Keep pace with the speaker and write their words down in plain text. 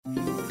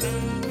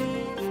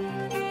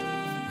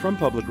From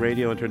Public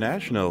Radio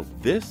International,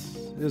 this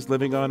is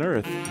Living on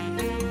Earth.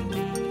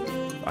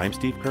 I'm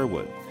Steve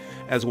Curwood.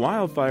 As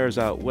wildfires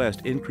out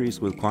west increase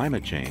with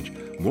climate change,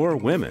 more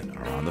women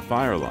are on the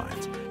fire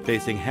lines,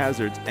 facing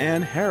hazards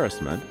and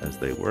harassment as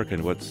they work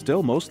in what's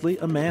still mostly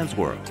a man's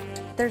world.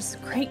 There's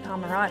great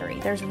camaraderie,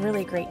 there's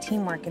really great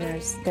teamwork,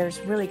 and there's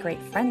really great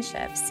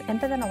friendships.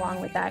 But then along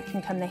with that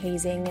can come the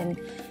hazing,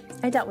 and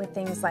I dealt with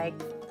things like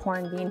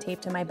porn being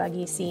taped to my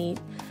buggy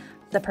seat.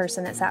 The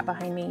person that sat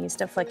behind me used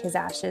to flick his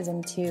ashes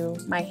into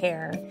my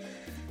hair.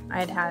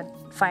 I'd had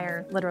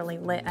fire literally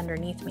lit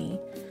underneath me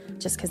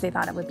just because they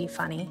thought it would be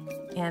funny,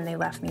 and they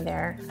left me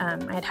there.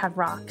 I'd have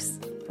rocks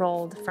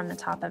rolled from the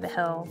top of a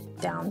hill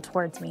down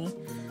towards me.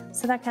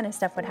 So that kind of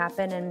stuff would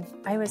happen, and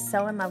I was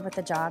so in love with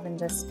the job, and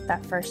just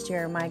that first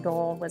year, my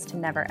goal was to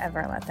never,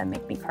 ever let them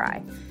make me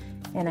cry,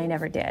 and I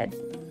never did.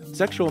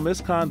 Sexual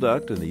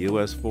misconduct in the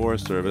U.S.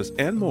 Forest Service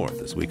and more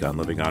this week on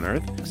Living on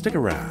Earth. Stick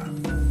around.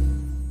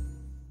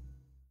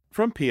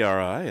 From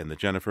PRI and the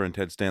Jennifer and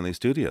Ted Stanley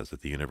studios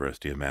at the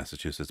University of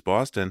Massachusetts,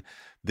 Boston,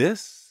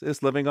 this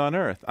is Living on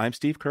Earth. I'm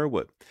Steve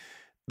Curwood.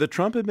 The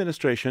Trump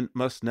administration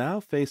must now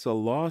face a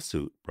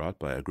lawsuit brought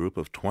by a group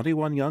of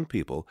 21 young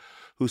people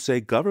who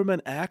say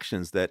government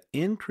actions that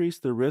increase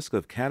the risk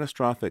of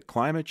catastrophic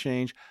climate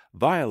change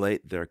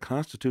violate their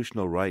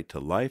constitutional right to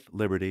life,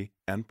 liberty,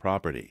 and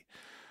property.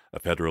 A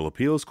federal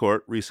appeals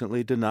court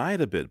recently denied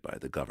a bid by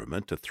the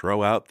government to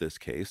throw out this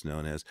case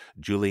known as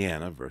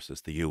Juliana versus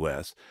the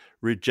U.S.,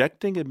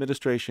 rejecting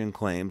administration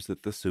claims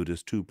that the suit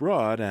is too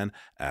broad and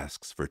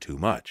asks for too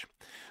much.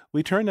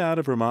 We turn now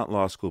to Vermont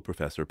Law School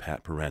professor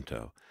Pat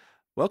Parento.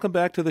 Welcome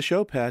back to the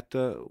show, Pat.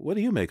 What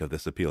do you make of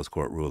this appeals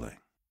court ruling?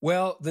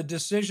 Well, the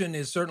decision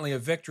is certainly a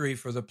victory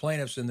for the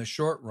plaintiffs in the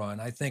short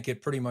run. I think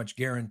it pretty much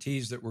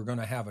guarantees that we're going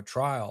to have a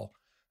trial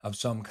of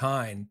some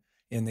kind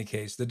in the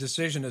case. The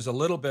decision is a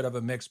little bit of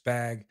a mixed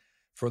bag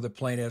for the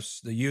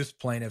plaintiffs, the youth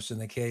plaintiffs in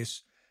the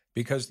case,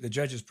 because the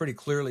judges pretty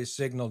clearly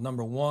signaled,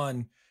 number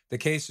one, the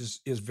case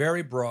is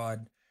very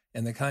broad,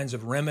 and the kinds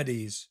of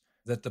remedies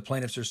that the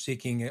plaintiffs are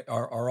seeking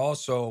are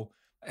also,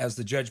 as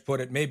the judge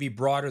put it, maybe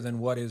broader than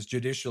what is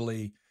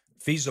judicially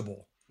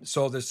feasible.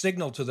 So the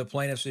signal to the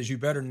plaintiffs is you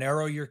better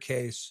narrow your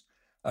case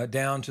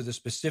down to the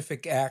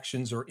specific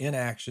actions or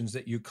inactions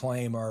that you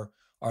claim are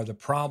the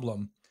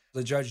problem.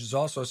 The judges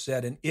also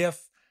said, and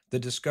if the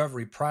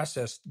discovery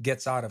process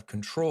gets out of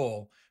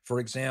control,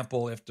 for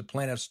example, if the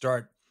plaintiffs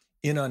start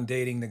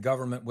inundating the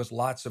government with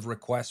lots of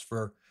requests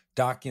for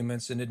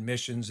documents and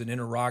admissions and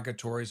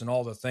interrogatories and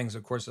all the things,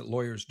 of course, that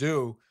lawyers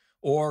do,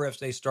 or if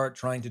they start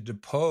trying to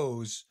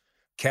depose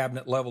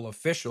cabinet-level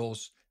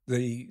officials,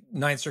 the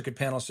Ninth Circuit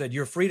panel said,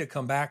 you're free to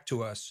come back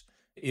to us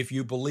if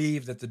you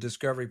believe that the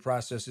discovery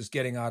process is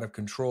getting out of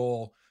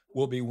control.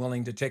 We'll be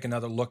willing to take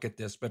another look at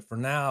this. But for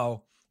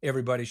now,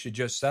 everybody should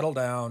just settle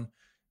down,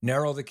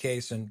 narrow the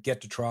case, and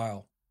get to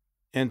trial.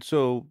 And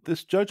so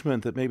this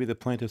judgment that maybe the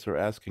plaintiffs are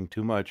asking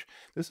too much,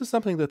 this is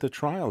something that the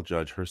trial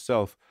judge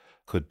herself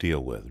could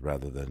deal with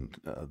rather than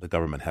the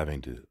government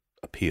having to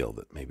appeal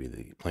that maybe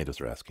the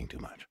plaintiffs are asking too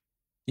much.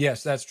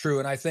 Yes, that's true.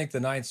 And I think the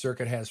Ninth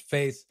Circuit has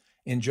faith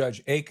in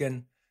Judge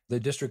Aiken, the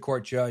district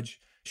court judge.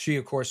 She,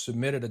 of course,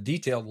 submitted a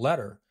detailed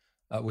letter,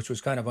 which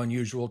was kind of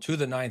unusual, to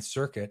the Ninth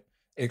Circuit,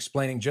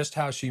 explaining just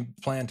how she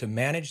planned to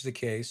manage the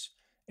case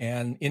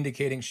and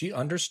indicating she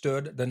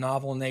understood the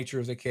novel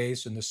nature of the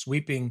case and the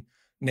sweeping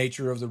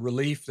nature of the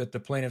relief that the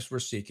plaintiffs were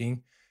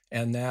seeking,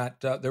 and that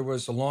there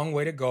was a long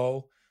way to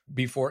go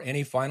before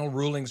any final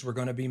rulings were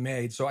going to be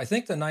made. So I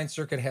think the Ninth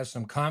Circuit has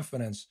some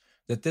confidence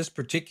that this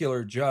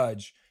particular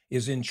judge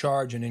is in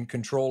charge and in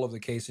control of the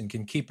case and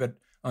can keep it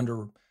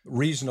under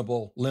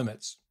reasonable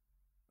limits.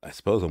 I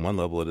suppose on one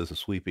level it is a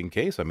sweeping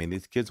case. I mean,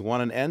 these kids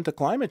want an end to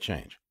climate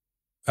change.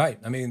 Right.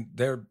 I mean,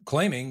 they're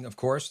claiming, of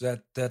course,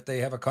 that they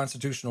have a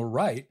constitutional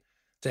right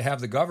to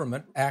have the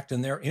government act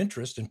in their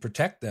interest and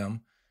protect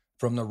them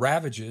from the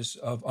ravages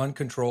of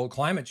uncontrolled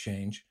climate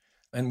change.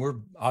 And we're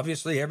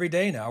obviously every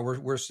day now,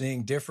 we're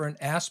seeing different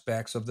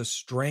aspects of the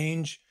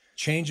strange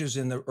changes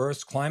in the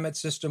Earth's climate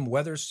system,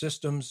 weather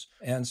systems.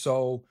 And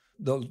so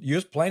the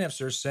youth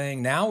plaintiffs are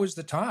saying now is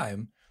the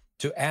time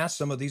to ask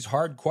some of these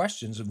hard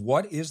questions of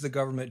what is the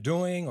government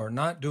doing or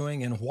not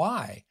doing and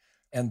why.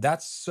 And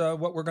that's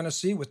what we're going to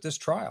see with this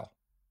trial.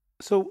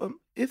 So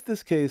if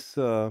this case,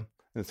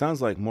 it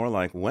sounds like more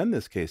like when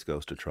this case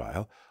goes to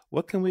trial,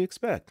 what can we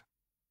expect?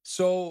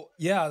 So,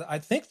 yeah, I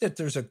think that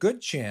there's a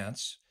good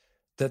chance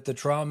that the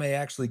trial may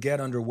actually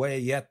get underway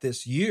yet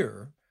this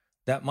year.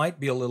 That might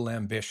be a little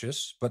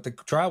ambitious, but the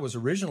trial was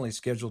originally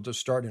scheduled to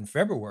start in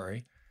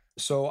February.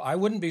 So I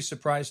wouldn't be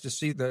surprised to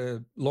see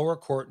the lower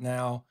court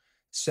now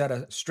set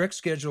a strict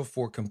schedule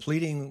for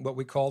completing what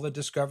we call the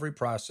discovery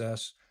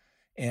process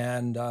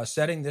and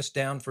setting this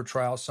down for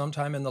trial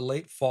sometime in the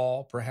late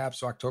fall,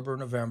 perhaps October,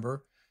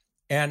 November.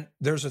 And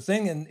there's a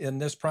thing in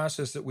this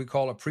process that we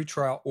call a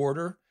pretrial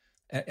order,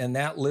 and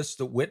that lists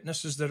the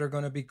witnesses that are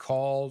going to be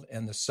called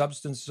and the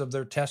substance of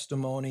their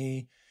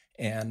testimony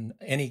and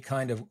any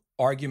kind of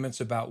arguments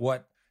about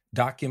what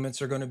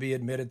documents are going to be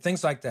admitted,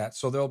 things like that.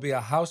 So there'll be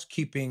a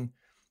housekeeping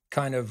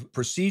kind of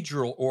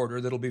procedural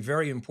order that'll be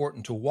very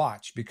important to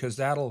watch, because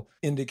that'll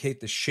indicate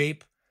the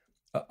shape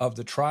of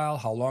the trial,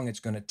 how long it's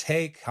going to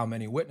take, how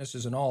many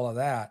witnesses, and all of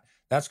that.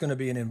 That's going to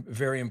be a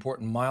very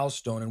important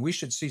milestone. And we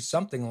should see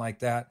something like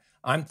that,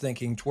 I'm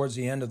thinking, towards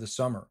the end of the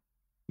summer.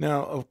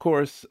 Now, of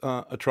course,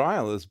 a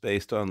trial is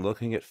based on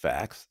looking at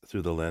facts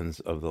through the lens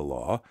of the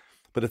law.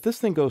 But if this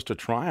thing goes to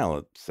trial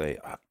at, say,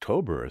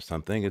 October or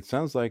something, it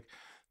sounds like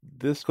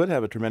this could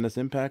have a tremendous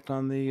impact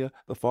on the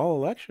fall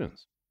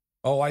elections.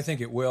 Oh, I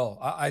think it will.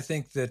 I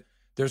think that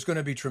there's going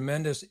to be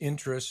tremendous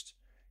interest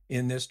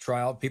in this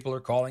trial. People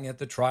are calling it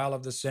the trial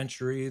of the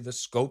century, the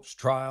Scopes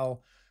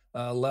trial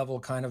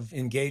level kind of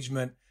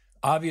engagement.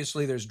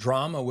 Obviously, there's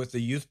drama with the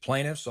youth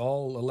plaintiffs,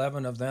 all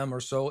 11 of them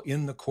or so,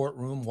 in the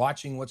courtroom,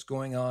 watching what's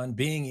going on,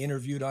 being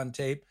interviewed on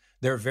tape.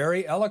 They're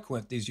very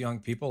eloquent, these young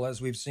people,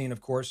 as we've seen, of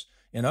course,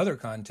 in other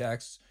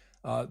contexts.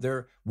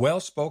 They're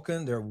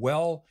well-spoken, they're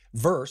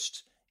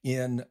well-versed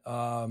in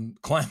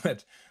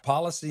climate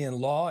policy and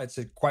law. It's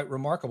quite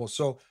remarkable.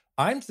 So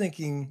I'm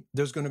thinking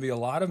there's going to be a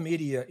lot of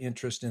media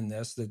interest in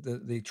this.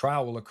 The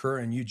trial will occur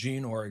in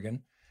Eugene,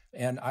 Oregon.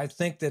 And I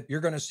think that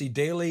you're going to see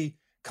daily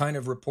kind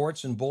of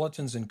reports and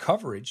bulletins and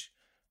coverage.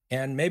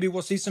 And maybe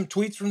we'll see some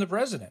tweets from the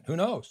president. Who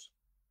knows?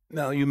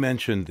 Now, you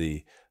mentioned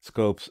the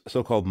Scopes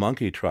so-called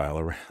monkey trial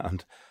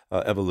around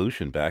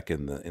evolution back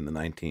in the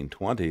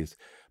 1920s.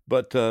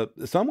 But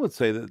some would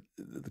say that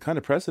the kind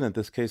of precedent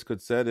this case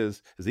could set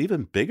is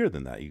even bigger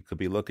than that. You could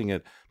be looking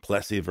at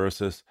Plessy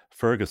versus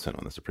Ferguson,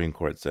 when the Supreme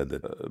Court said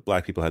that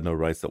black people had no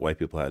rights that white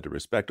people had to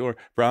respect, or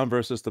Brown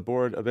versus the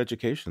Board of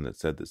Education that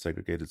said that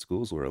segregated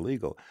schools were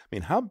illegal. I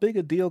mean, how big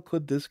a deal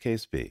could this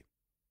case be?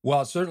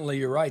 Well, certainly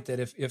you're right that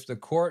if the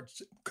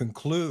courts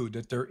conclude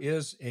that there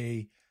is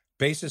a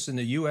basis in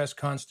the U.S.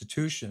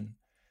 Constitution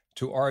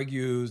to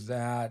argue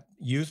that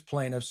youth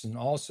plaintiffs and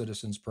all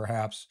citizens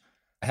perhaps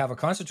have a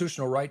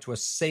constitutional right to a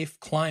safe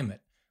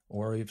climate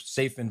or a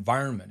safe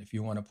environment, if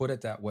you want to put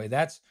it that way.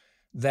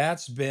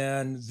 That's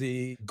been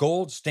the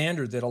gold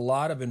standard that a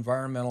lot of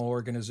environmental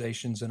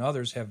organizations and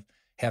others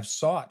have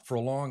sought for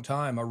a long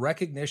time, a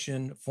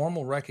recognition,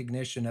 formal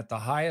recognition at the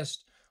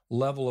highest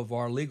level of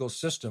our legal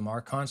system,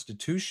 our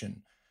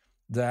Constitution,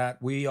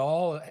 that we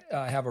all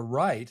have a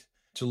right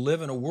to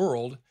live in a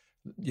world,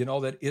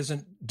 that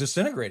isn't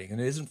disintegrating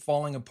and isn't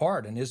falling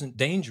apart and isn't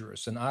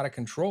dangerous and out of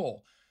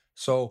control.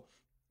 So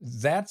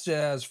that's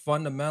as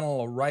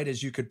fundamental a right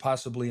as you could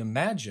possibly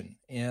imagine.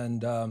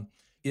 And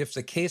if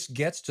the case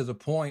gets to the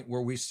point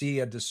where we see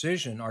a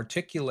decision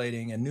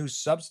articulating a new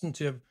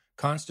substantive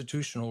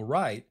constitutional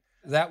right,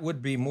 that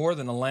would be more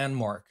than a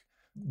landmark.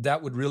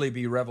 That would really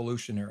be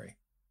revolutionary.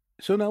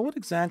 So now, what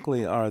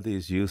exactly are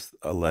these youth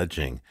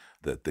alleging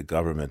that the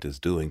government is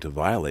doing to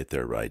violate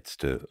their rights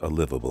to a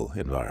livable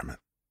environment?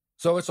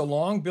 So it's a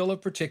long bill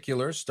of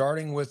particulars,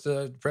 starting with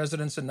the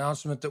president's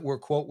announcement that we're,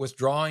 quote,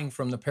 withdrawing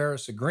from the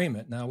Paris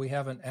Agreement. Now, we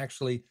haven't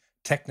actually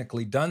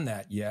technically done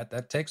that yet.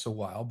 That takes a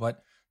while,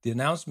 but the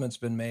announcement's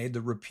been made.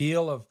 The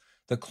repeal of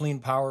the Clean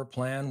Power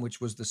Plan,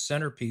 which was the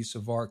centerpiece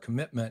of our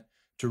commitment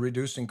to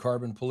reducing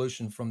carbon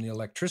pollution from the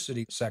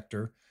electricity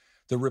sector.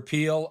 The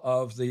repeal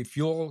of the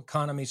fuel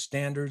economy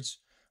standards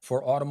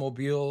for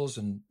automobiles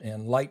and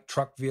light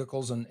truck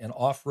vehicles and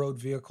off-road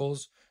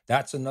vehicles.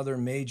 That's another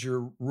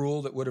major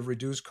rule that would have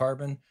reduced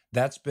carbon.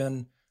 That's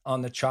been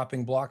on the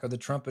chopping block of the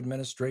Trump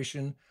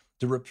administration.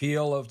 The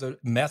repeal of the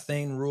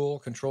methane rule,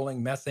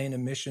 controlling methane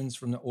emissions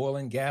from the oil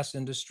and gas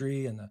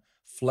industry and the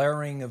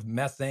flaring of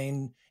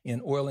methane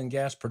in oil and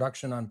gas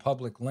production on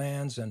public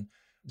lands, and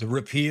the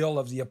repeal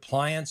of the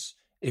appliance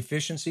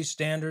efficiency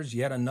standards,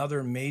 yet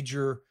another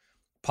major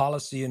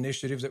policy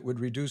initiative that would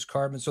reduce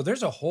carbon. So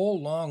there's a whole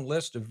long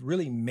list of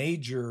really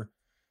major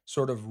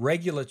sort of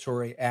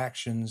regulatory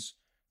actions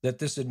that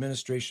this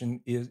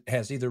administration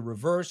has either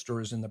reversed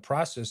or is in the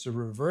process of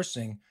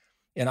reversing.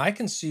 And I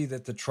can see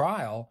that the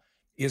trial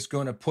is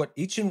going to put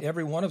each and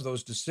every one of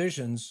those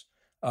decisions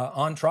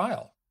on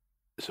trial.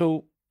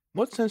 So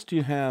what sense do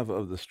you have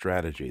of the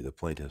strategy the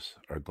plaintiffs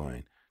are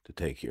going to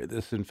take here?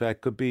 This, in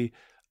fact, could be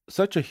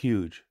such a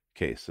huge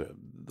case.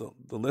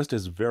 The list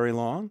is very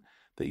long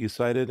that you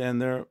cited,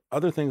 and there are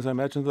other things I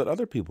imagine that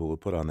other people would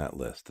put on that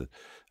list,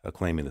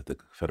 claiming that the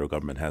federal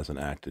government hasn't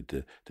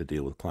acted to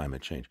deal with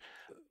climate change.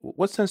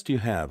 What sense do you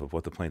have of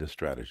what the plaintiff's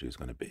strategy is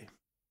going to be?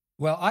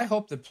 Well, I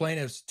hope the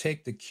plaintiffs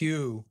take the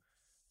cue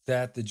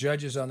that the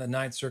judges on the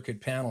Ninth Circuit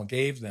panel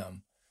gave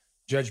them.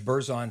 Judge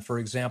Berzon, for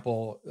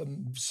example,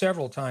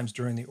 several times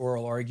during the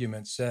oral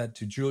argument said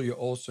to Julia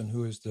Olson,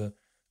 who is the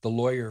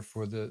lawyer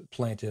for the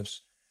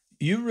plaintiffs,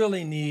 you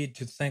really need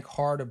to think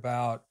hard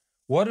about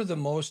what are the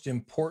most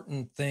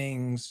important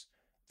things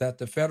that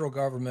the federal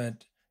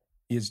government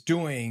is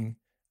doing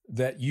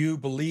that you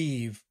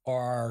believe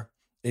are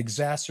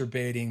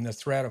exacerbating the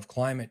threat of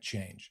climate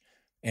change.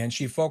 And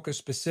she focused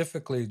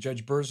specifically,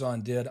 Judge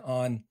Berzon did,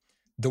 on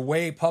the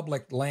way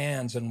public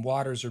lands and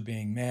waters are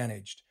being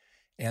managed,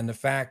 and the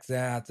fact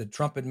that the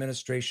Trump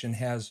administration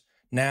has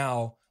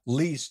now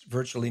leased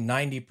virtually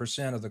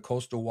 90% of the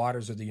coastal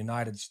waters of the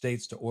United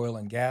States to oil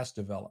and gas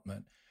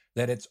development.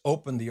 that it's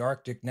opened the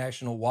Arctic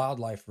National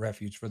Wildlife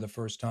Refuge for the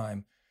first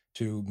time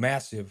to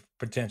massive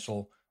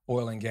potential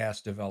oil and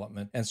gas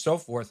development and so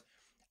forth.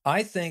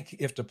 I think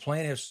if the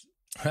plaintiffs,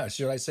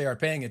 should I say, are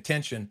paying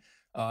attention,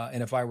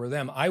 and if I were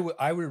them,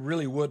 I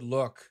really would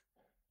look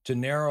to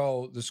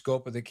narrow the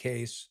scope of the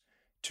case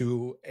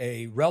to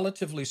a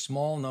relatively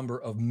small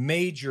number of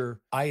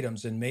major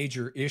items and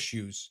major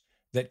issues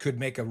that could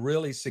make a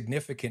really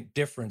significant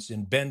difference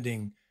in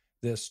bending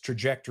this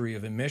trajectory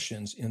of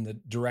emissions in the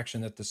direction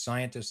that the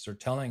scientists are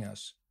telling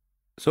us.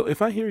 So, if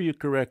I hear you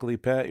correctly,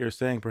 Pat, you're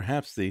saying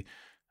perhaps the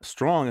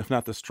strong, if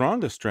not the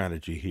strongest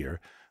strategy here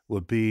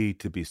would be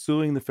to be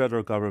suing the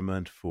federal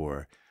government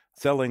for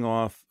selling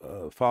off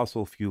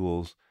fossil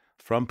fuels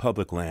from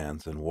public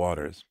lands and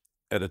waters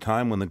at a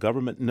time when the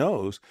government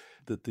knows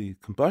that the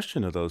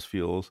combustion of those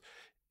fuels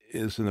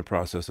is in the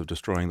process of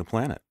destroying the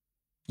planet.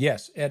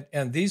 Yes,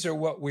 and these are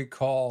what we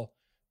call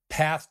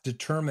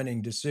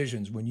path-determining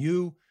decisions. When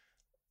you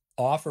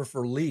offer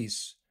for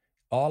lease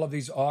all of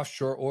these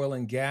offshore oil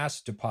and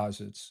gas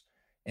deposits,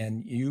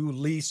 and you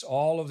lease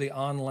all of the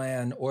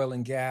on-land oil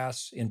and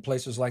gas in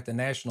places like the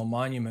national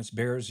monuments,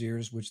 Bears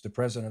Ears, which the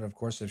president, of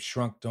course, has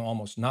shrunk to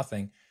almost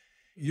nothing,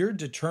 you're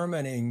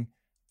determining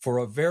for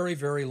a very,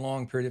 very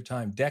long period of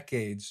time,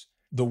 decades,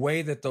 the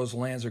way that those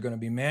lands are going to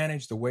be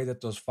managed, the way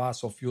that those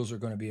fossil fuels are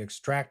going to be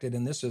extracted.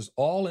 And this is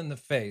all in the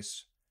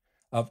face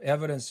of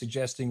evidence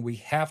suggesting we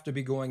have to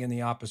be going in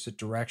the opposite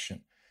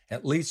direction,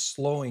 at least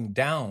slowing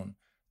down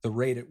the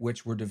rate at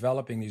which we're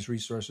developing these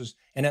resources,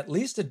 and at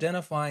least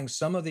identifying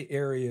some of the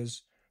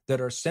areas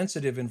that are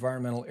sensitive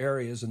environmental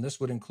areas, and this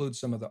would include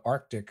some of the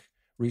Arctic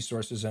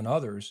resources and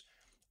others,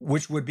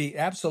 which would be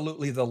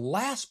absolutely the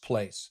last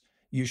place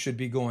you should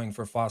be going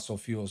for fossil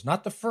fuels,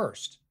 not the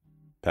first.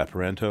 Pat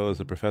Parento is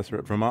a professor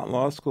at Vermont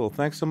Law School.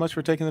 Thanks so much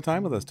for taking the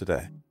time with us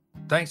today.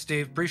 Thanks,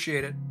 Steve.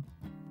 Appreciate it.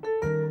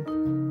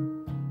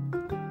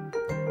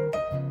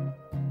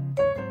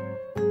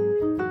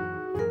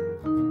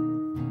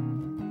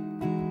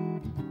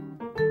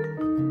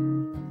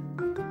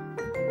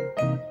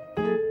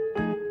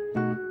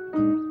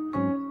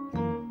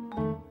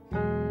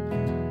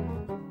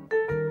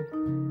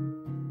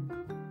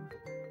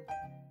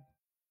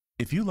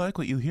 If you like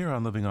what you hear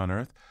on Living on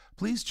Earth,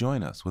 please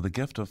join us with a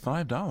gift of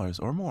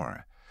 $5 or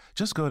more.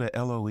 Just go to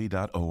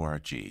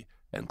LOE.org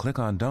and click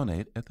on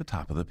Donate at the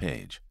top of the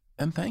page.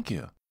 And thank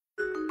you.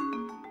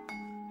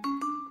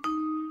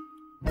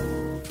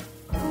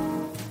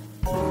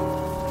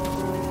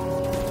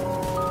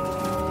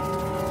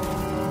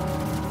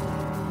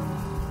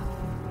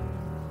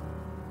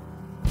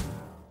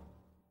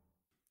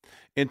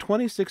 In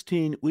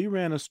 2016, we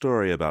ran a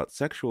story about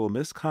sexual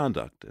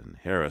misconduct and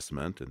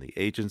harassment in the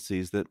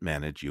agencies that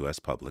manage U.S.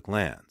 public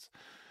lands.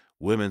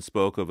 Women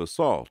spoke of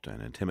assault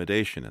and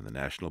intimidation in the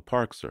National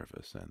Park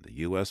Service and the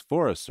U.S.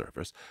 Forest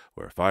Service,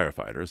 where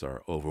firefighters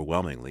are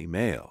overwhelmingly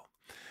male.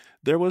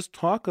 There was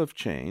talk of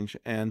change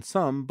and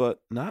some, but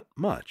not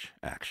much,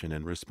 action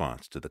in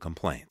response to the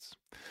complaints.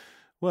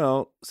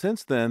 Well,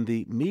 since then,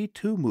 the Me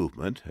Too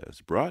movement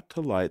has brought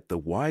to light the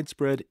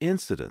widespread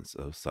incidence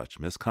of such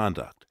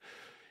misconduct.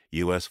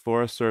 U.S.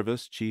 Forest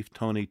Service Chief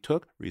Tony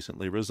Took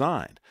recently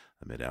resigned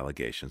amid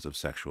allegations of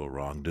sexual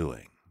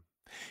wrongdoing.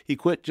 He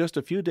quit just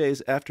a few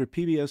days after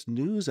PBS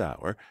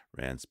NewsHour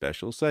ran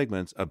special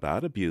segments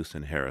about abuse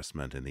and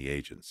harassment in the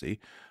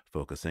agency,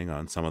 focusing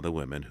on some of the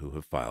women who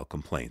have filed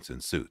complaints in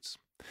suits.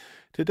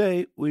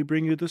 Today, we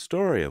bring you the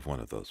story of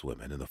one of those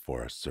women in the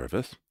Forest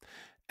Service.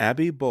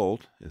 Abby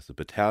Bolt is the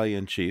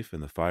battalion chief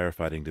in the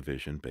firefighting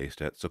division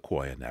based at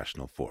Sequoia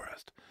National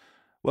Forest.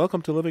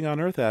 Welcome to Living on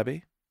Earth,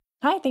 Abby.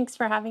 Hi, thanks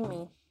for having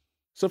me.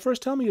 So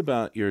first, tell me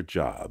about your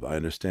job. I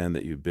understand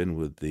that you've been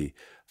with the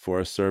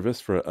Forest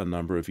Service for a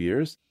number of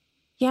years.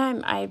 Yeah,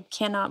 I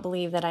cannot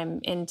believe that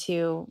I'm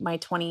into my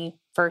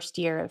 21st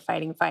year of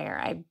fighting fire.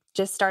 I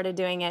just started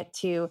doing it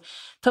to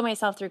put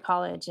myself through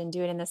college and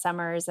do it in the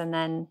summers. And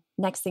then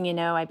next thing you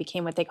know, I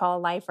became what they call a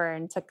lifer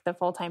and took the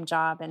full-time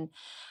job. And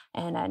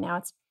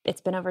now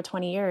it's been over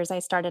 20 years. I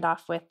started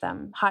off with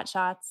hot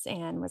shots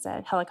and was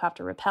a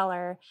helicopter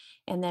repeller,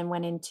 and then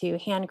went into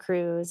hand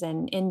crews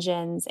and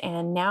engines.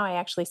 And now I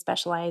actually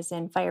specialize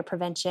in fire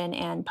prevention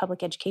and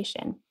public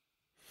education.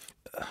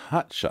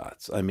 Hot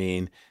shots. I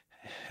mean,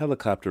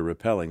 helicopter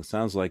rappelling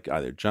sounds like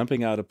either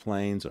jumping out of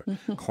planes or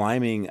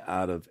climbing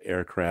out of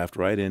aircraft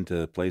right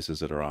into places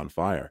that are on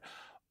fire.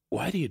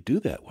 Why do you do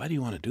that? Why do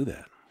you want to do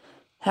that?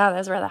 Oh,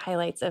 those were the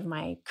highlights of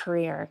my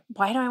career.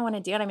 Why do I want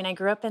to do it? I mean, I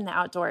grew up in the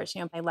outdoors.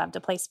 I love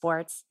to play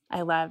sports.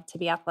 I love to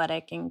be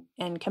athletic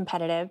and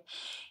competitive.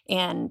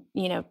 And,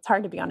 it's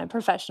hard to be on a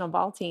professional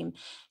ball team.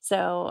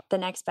 So the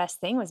next best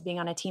thing was being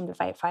on a team to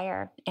fight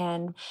fire.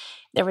 And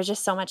there was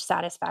just so much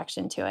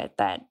satisfaction to it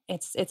that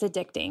it's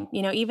addicting.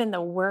 Even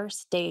the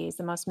worst days,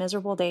 the most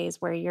miserable days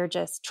where you're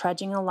just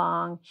trudging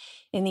along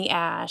in the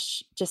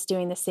ash, just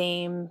doing the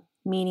same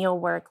menial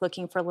work,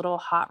 looking for little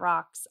hot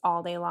rocks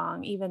all day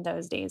long. Even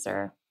those days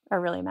are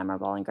really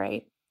memorable and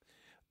great.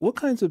 What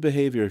kinds of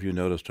behavior have you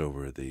noticed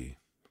over the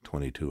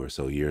 22 or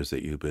so years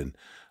that you've been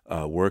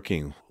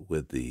working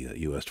with the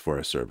U.S.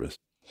 Forest Service?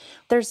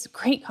 There's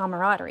great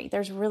camaraderie,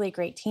 there's really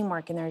great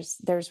teamwork, and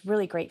there's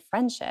really great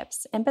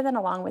friendships. And but then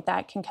along with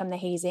that can come the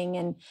hazing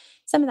and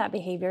some of that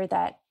behavior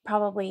that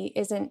probably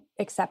isn't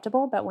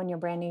acceptable, but when you're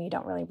brand new, you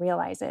don't really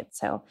realize it.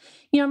 So,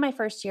 in my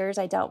first years,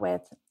 I dealt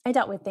with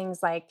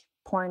things like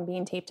porn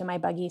being taped to my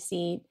buggy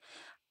seat.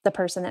 The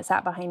person that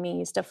sat behind me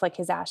used to flick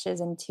his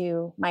ashes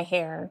into my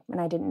hair, and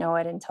I didn't know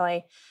it until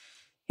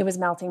it was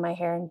melting my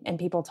hair, and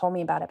people told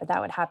me about it. But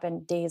that would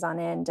happen days on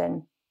end,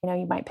 and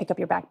you might pick up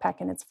your backpack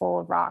and it's full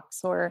of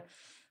rocks, or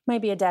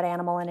might be a dead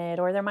animal in it,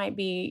 or there might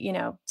be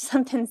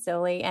something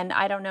silly. And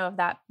I don't know if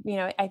that,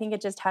 I think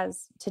it just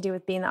has to do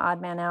with being the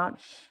odd man out.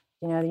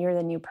 You're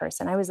the new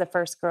person. I was the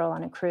first girl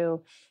on a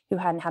crew who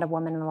hadn't had a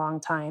woman in a long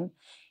time,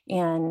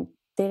 and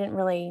they didn't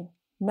really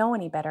know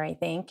any better, I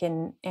think.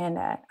 And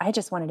I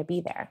just wanted to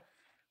be there.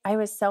 I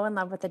was so in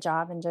love with the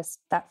job, and just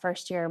that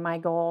first year, my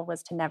goal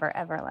was to never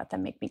ever let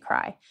them make me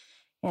cry,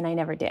 and I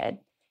never did.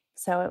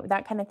 So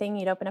that kind of thing,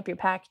 you'd open up your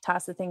pack,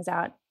 toss the things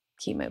out,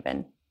 keep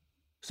moving.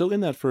 So in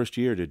that first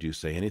year, did you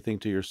say anything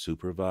to your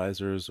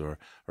supervisors or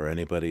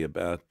anybody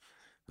about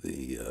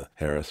the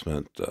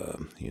harassment?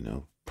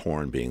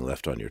 Porn being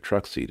left on your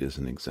truck seat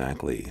isn't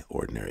exactly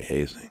ordinary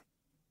hazing.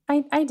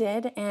 I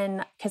did,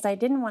 and because I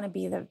didn't want to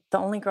be the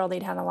only girl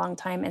they'd had in a long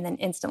time and then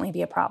instantly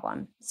be a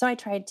problem. So I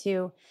tried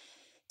to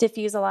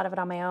diffuse a lot of it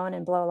on my own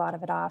and blow a lot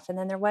of it off. And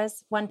then there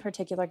was one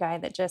particular guy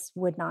that just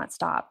would not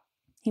stop.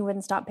 He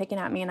wouldn't stop picking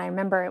at me. And I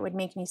remember it would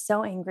make me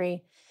so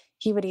angry.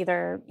 He would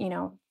either,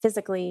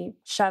 physically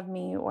shove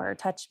me or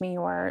touch me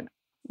or,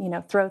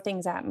 throw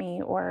things at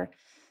me or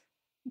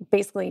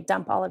basically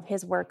dump all of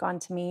his work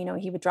onto me.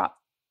 He would drop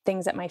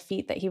things at my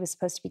feet that he was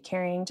supposed to be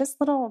carrying, just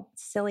little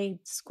silly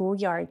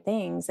schoolyard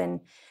things.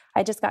 And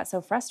I just got so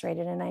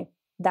frustrated. And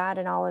that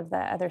and all of the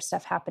other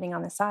stuff happening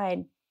on the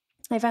side,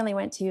 I finally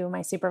went to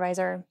my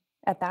supervisor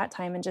at that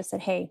time and just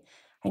said, "Hey,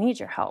 I need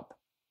your help.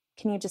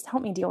 Can you just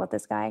help me deal with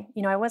this guy?"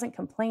 I wasn't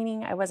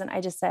complaining.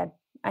 I just said,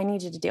 "I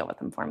need you to deal with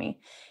him for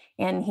me."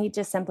 And he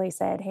just simply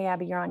said, "Hey,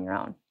 Abby, you're on your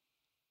own."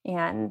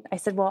 And I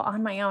said, "Well,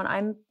 on my own,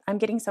 I'm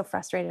getting so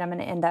frustrated. I'm going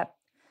to end up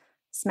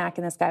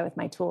smacking this guy with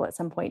my tool at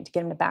some point to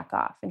get him to back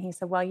off." And he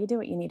said, "Well, you do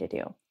what you need to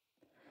do."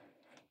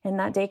 And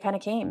that day kind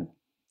of came.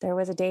 There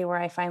was a day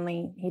where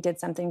he did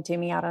something to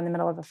me out in the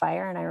middle of a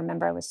fire. And I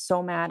remember I was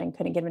so mad and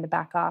couldn't get him to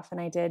back off. And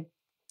I did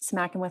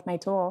smack him with my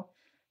tool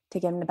to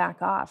get him to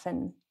back off.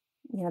 And,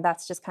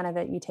 that's just kind of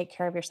that you take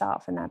care of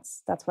yourself. And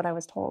that's what I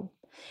was told.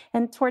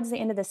 And towards the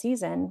end of the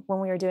season, when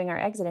we were doing our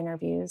exit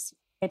interviews,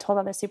 I told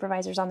other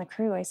supervisors on the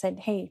crew, I said,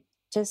 "Hey,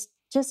 just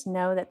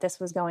know that this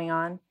was going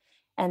on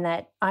and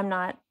that I'm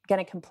not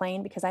going to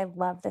complain because I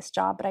love this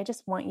job, but I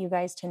just want you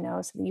guys to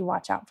know so that you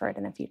watch out for it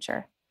in the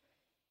future."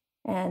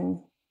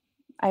 And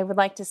I would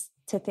like to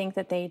think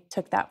that they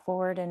took that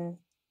forward and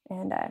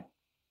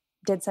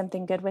did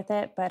something good with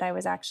it, but I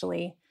was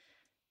actually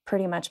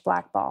pretty much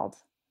blackballed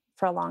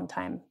for a long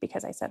time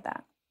because I said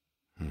that.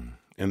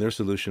 And their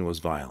solution was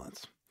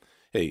violence.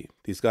 Hey,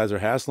 these guys are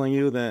hassling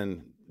you,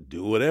 then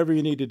do whatever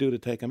you need to do to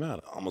take them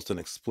out. Almost an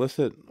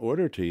explicit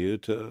order to you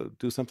to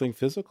do something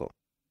physical.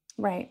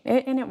 Right.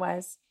 And it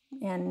was.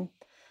 And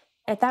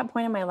at that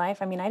point in my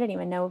life, I didn't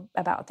even know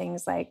about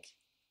things like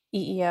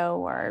EEO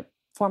or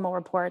formal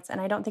reports. And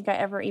I don't think I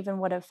ever even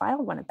would have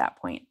filed one at that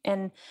point.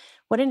 And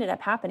what ended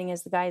up happening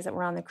is the guys that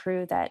were on the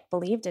crew that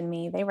believed in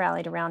me, they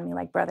rallied around me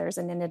like brothers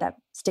and ended up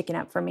sticking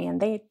up for me.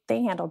 And they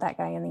handled that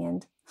guy in the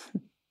end.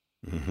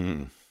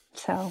 Mm-hmm.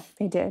 So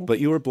they did. But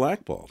you were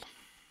blackballed.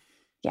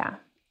 Yeah.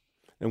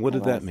 And what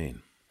did that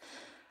mean?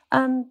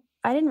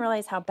 I didn't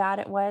realize how bad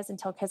it was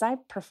until, because I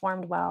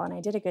performed well and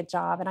I did a good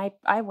job. And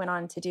I went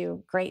on to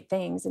do great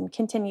things and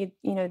continued,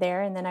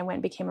 there. And then I went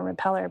and became a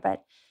repeller.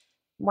 But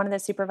one of the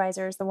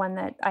supervisors, the one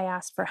that I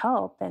asked for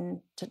help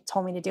and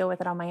told me to deal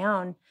with it on my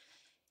own,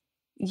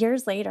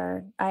 years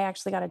later, I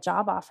actually got a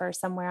job offer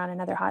somewhere on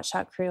another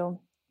hotshot crew.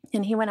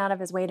 And he went out of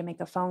his way to make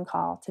a phone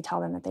call to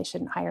tell them that they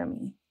shouldn't hire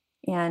me.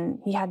 And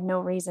he had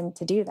no reason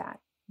to do that.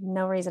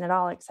 No reason at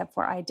all, except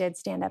for I did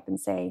stand up and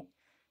say,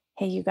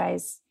 "Hey, you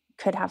guys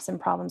could have some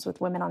problems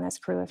with women on this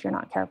crew if you're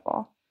not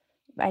careful."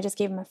 I just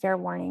gave him a fair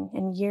warning.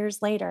 And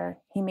years later,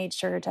 he made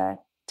sure to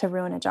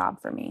ruin a job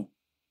for me.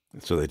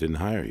 So they didn't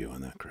hire you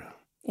on that crew.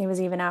 It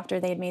was even after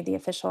they had made the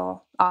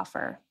official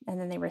offer,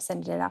 and then they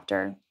rescinded it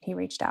after he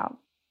reached out.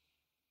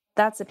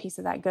 That's a piece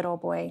of that good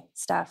old boy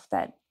stuff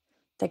that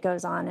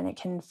goes on, and it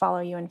can follow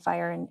you in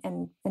fire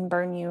and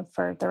burn you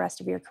for the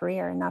rest of your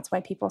career. And that's why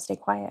people stay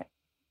quiet.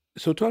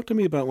 So talk to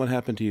me about what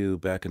happened to you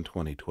back in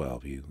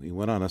 2012. You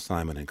went on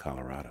assignment in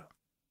Colorado.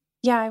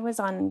 Yeah, it was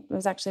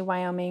actually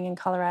Wyoming and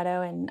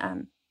Colorado, and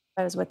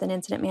I was with an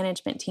incident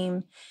management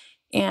team,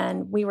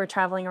 and we were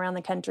traveling around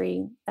the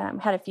country,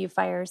 had a few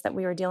fires that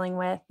we were dealing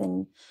with,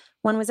 and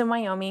one was in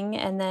Wyoming,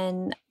 and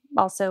then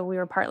also we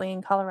were partly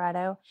in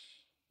Colorado.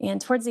 And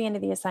towards the end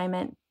of the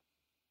assignment,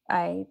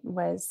 I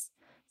was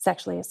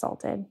sexually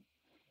assaulted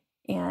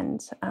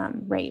and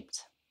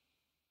raped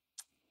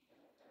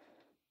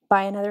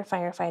by another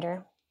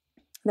firefighter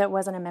that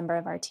wasn't a member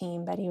of our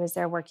team, but he was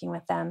there working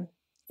with them.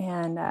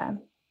 And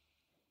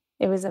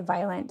it was a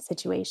violent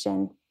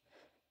situation.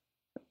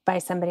 by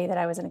somebody that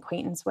I was an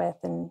acquaintance with.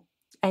 And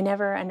I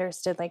never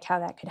understood like how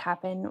that could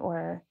happen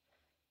or,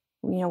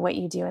 what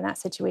you do in that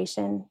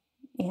situation.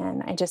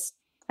 And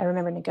I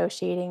remember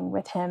negotiating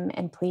with him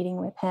and pleading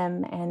with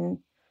him. And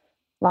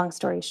long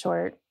story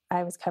short,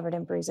 I was covered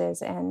in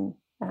bruises. And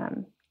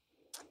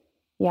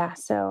yeah,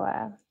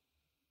 so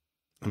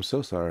I'm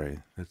so sorry.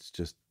 It's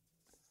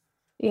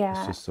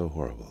yeah, just so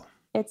horrible.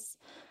 it's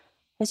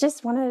it's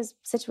just one of those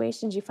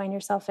situations you find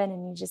yourself in,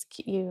 and it's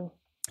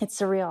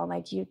surreal.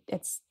 Like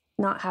it's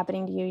not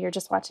happening to you. You're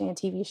just watching a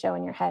TV show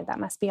in your head. That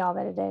must be all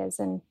that it is.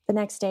 And the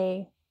next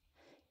day,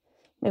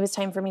 it was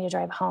time for me to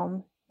drive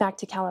home back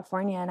to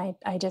California, and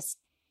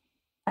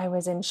I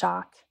was in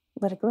shock,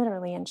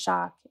 literally in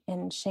shock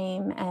and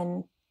shame,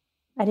 and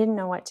I didn't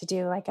know what to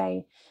do. Like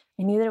I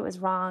knew that it was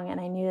wrong,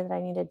 and I knew that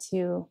I needed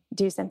to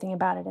do something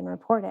about it and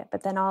report it.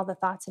 But then all the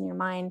thoughts in your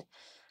mind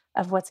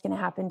of what's going to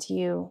happen to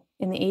you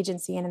in the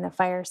agency and in the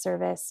fire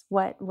service,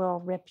 what will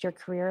rip your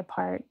career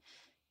apart.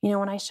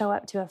 When I show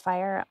up to a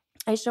fire,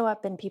 I show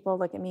up and people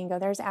look at me and go,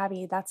 "There's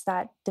Abby. That's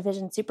that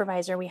division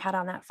supervisor we had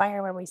on that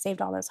fire where we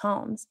saved all those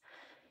homes."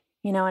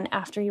 And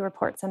after you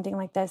report something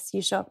like this,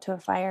 you show up to a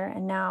fire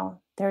and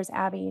now there's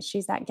Abby.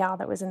 She's that gal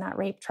that was in that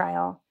rape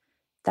trial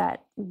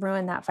that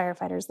ruined that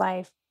firefighter's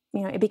life.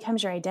 It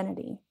becomes your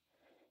identity.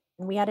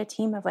 And we had a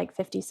team of like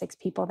 56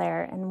 people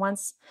there. And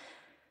once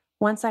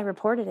I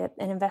reported it,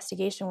 an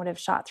investigation would have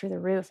shot through the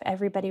roof.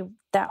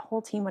 That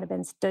whole team would have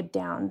been stood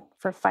down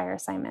for fire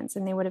assignments,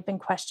 and they would have been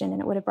questioned,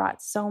 and it would have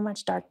brought so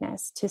much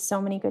darkness to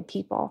so many good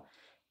people.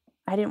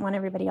 I didn't want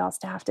everybody else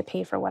to have to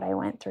pay for what I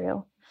went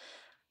through.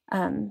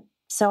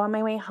 So on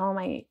my way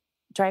home,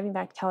 driving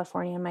back to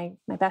California,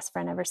 my best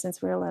friend ever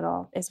since we were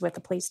little is with the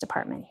police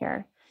department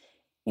here.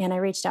 And I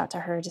reached out to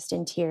her just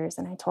in tears,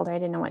 and I told her I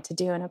didn't know what to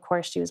do. And of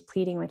course, she was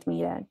pleading with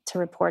me to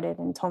report it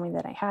and told me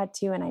that I had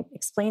to. And I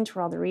explained to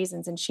her all the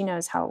reasons, and she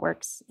knows how it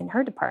works in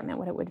her department,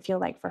 what it would feel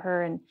like for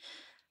her. And,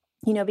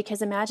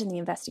 because imagine the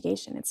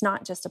investigation. It's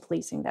not just a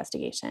police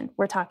investigation.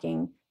 We're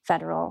talking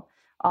federal,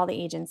 all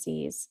the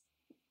agencies.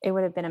 It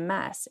would have been a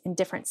mess in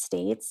different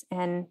states.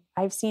 And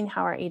I've seen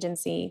how our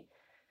agency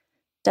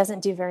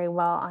doesn't do very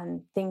well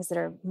on things that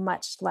are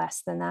much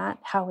less than that.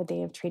 How would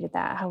they have treated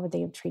that? How would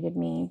they have treated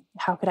me?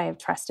 How could I have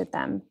trusted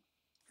them?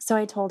 So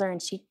I told her,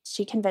 and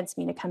she convinced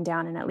me to come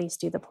down and at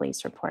least do the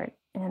police report.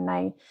 And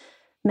I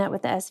met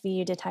with the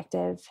SVU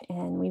detective,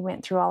 and we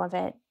went through all of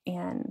it.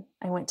 And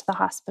I went to the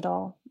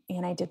hospital,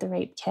 and I did the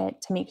rape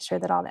kit to make sure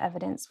that all the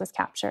evidence was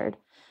captured.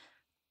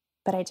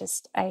 But I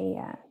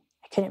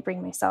couldn't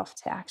bring myself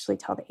to actually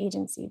tell the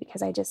agency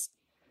because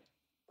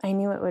I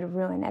knew it would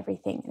ruin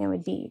everything, and it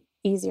would be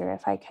easier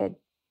if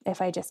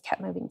I just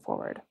kept moving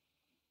forward.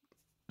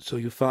 So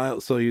you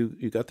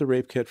got the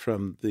rape kit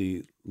from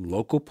the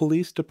local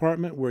police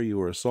department where you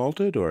were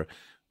assaulted, or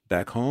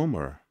back home,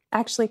 or?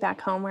 Actually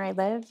back home where I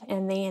live,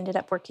 and they ended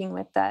up working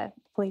with the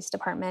police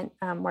department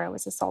where I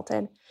was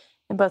assaulted.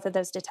 And both of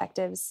those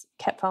detectives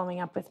kept following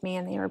up with me,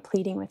 and they were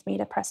pleading with me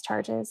to press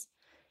charges.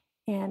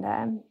 And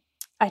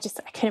I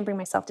couldn't bring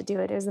myself to do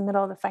it. It was the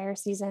middle of the fire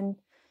season.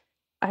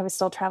 I was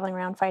still traveling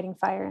around fighting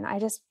fire, and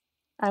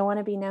I want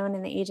to be known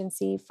in the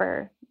agency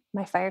for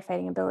my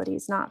firefighting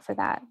abilities, not for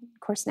that. Of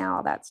course, now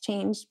all that's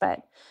changed,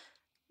 but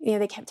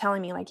they kept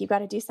telling me, like, you got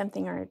to do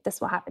something or this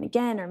will happen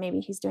again, or maybe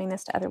he's doing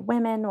this to other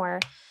women, or,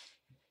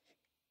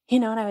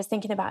 and I was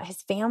thinking about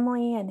his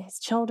family and his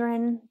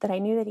children that I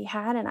knew that he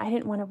had, and I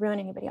didn't want to ruin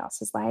anybody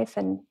else's life.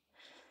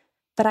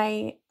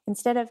 But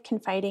instead of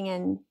confiding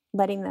in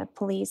letting the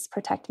police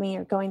protect me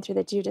or going through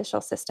the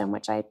judicial system,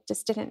 which I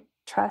just didn't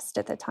trust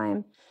at the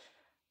time,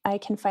 I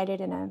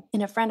confided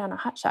in a friend on a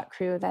hotshot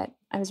crew that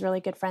I was really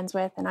good friends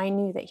with, and I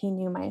knew that he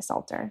knew my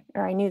assaulter,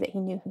 or I knew that he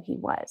knew who he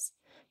was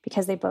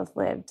because they both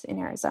lived in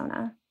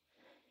Arizona.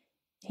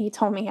 He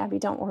told me, "Abby,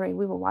 don't worry,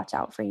 we will watch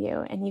out for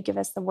you, and you give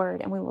us the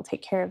word, and we will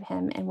take care of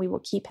him, and we will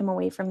keep him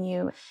away from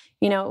you."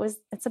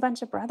 It's a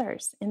bunch of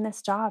brothers in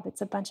this job.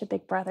 It's a bunch of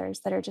big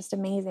brothers that are just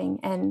amazing,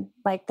 and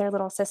like their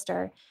little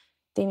sister,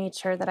 they made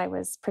sure that I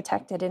was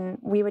protected. And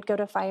we would go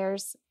to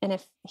fires, and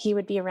if he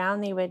would be around,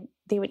 they would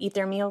eat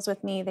their meals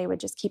with me. They would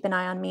just keep an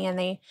eye on me, and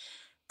they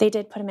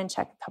did put him in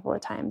check a couple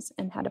of times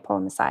and had to pull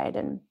him aside.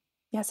 And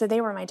yeah, so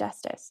they were my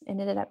justice. It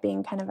ended up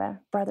being kind of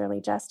a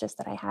brotherly justice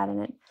that I had,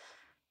 and it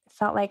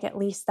felt like at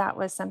least that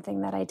was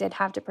something that I did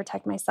have to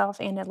protect myself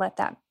and to let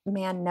that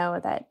man know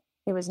that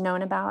it was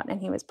known about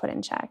and he was put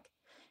in check.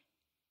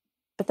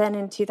 But then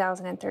in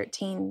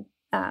 2013,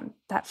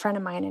 that friend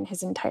of mine and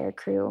his entire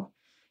crew,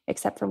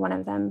 except for one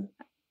of them,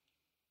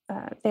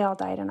 they all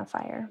died in a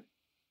fire.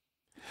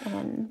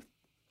 And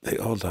they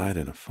all died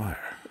in a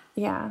fire?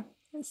 Yeah.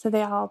 So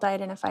they all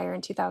died in a fire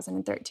in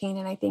 2013.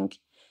 And I think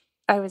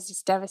I was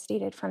just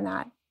devastated from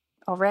that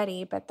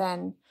already. But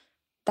then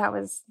that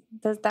was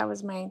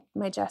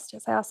my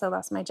justice. I also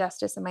lost my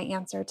justice and my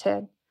answer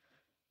to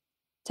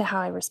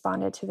how I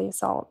responded to the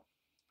assault.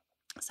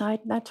 So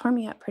that tore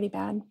me up pretty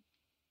bad.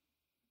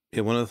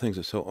 Yeah, one of the things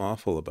that's so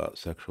awful about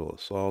sexual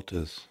assault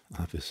is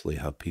obviously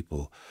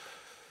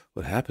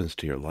what happens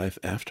to your life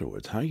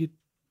afterwards. How are you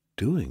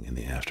doing in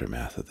the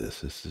aftermath of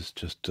this? This is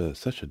just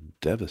such a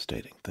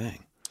devastating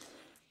thing.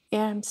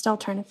 Yeah, I'm still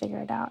trying to figure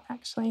it out,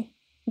 actually.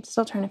 I'm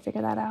still trying to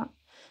figure that out.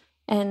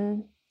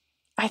 And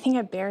I think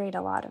I buried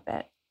a lot of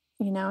it.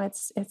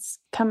 It's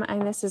come,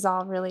 and this is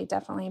all really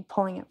definitely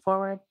pulling it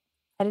forward.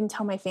 I didn't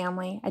tell my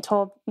family. I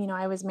told,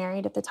 I was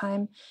married at the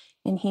time,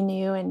 and he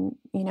knew, and,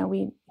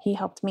 he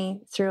helped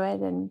me through it,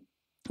 and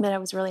that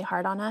it was really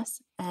hard on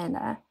us. And,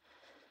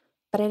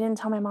 but I didn't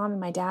tell my mom and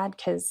my dad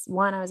because,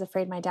 one, I was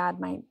afraid my dad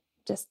might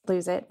just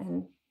lose it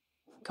and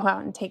go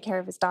out and take care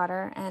of his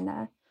daughter. And,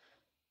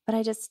 but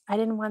I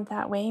didn't want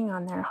that weighing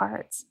on their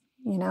hearts.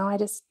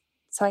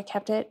 So I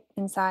kept it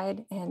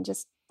inside and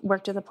just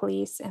worked with the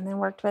police, and then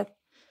worked with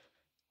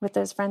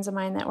those friends of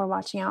mine that were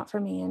watching out for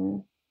me.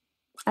 And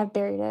I've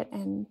buried it,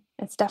 and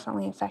it's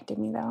definitely affected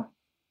me, though.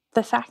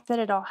 The fact that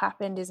it all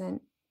happened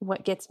isn't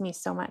what gets me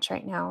so much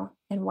right now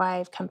and why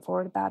I've come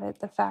forward about it.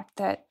 The fact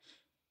that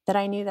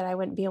I knew that I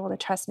wouldn't be able to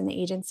trust in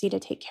the agency to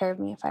take care of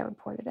me if I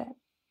reported it.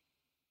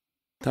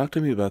 Talk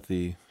to me about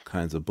the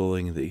kinds of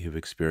bullying that you've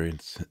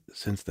experienced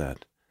since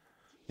that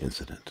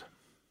incident.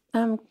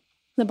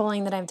 The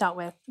bullying that I've dealt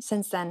with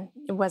since then,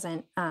 it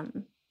wasn't,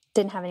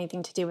 didn't have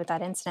anything to do with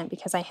that incident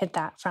because I hid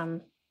that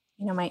from,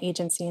 my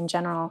agency in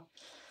general.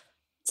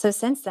 So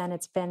since then,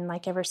 it's been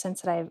like ever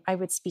since that I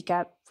would speak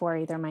up for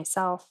either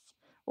myself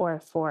or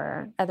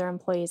for other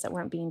employees that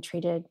weren't being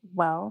treated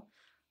well.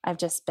 I've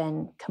just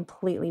been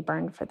completely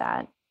burned for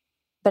that.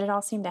 But it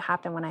all seemed to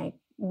happen when I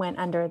went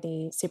under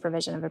the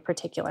supervision of a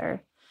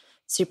particular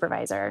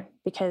supervisor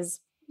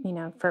because,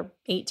 for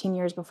 18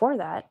 years before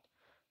that,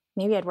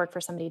 maybe I'd worked for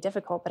somebody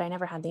difficult, but I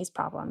never had these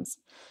problems.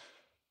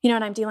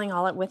 And I'm dealing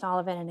with all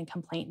of it in a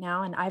complaint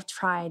now. And I've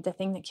tried, the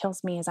thing that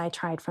kills me is I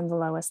tried from the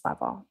lowest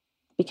level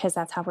because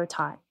that's how we're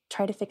taught.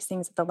 Try to fix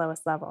things at the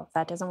lowest level. If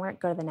that doesn't work,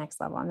 go to the next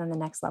level and then the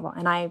next level.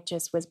 And I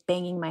just was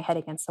banging my head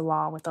against the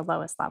wall with the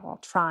lowest level,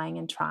 trying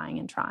and trying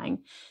and trying,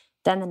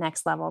 then the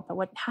next level. But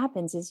what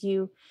happens is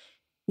you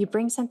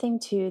bring something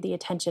to the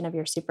attention of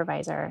your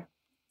supervisor.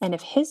 And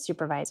if his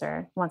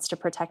supervisor wants to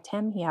protect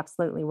him, he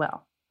absolutely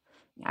will.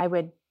 I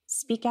would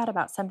speak out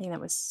about something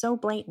that was so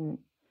blatant,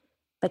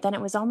 but then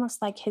it was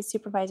almost like his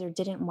supervisor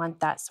didn't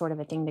want that sort of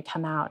a thing to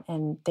come out,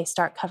 and they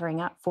start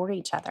covering up for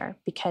each other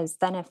because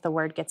then if the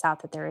word gets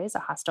out that there is a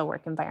hostile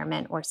work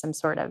environment or some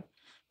sort of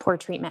poor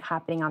treatment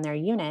happening on their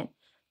unit,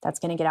 that's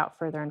going to get out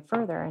further and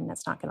further, and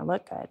that's not going to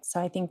look good.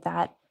 So I think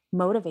that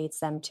motivates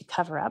them to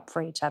cover up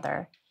for each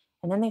other.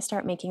 And then they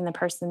start making the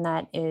person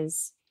that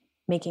is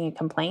making a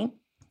complaint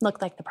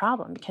look like the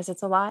problem, because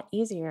it's a lot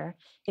easier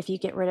if you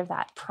get rid of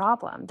that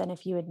problem than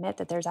if you admit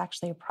that there's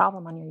actually a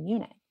problem on your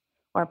unit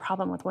or a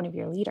problem with one of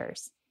your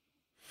leaders.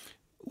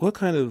 What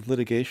kind of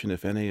litigation,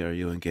 if any, are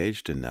you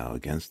engaged in now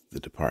against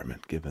the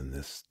department, given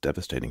this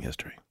devastating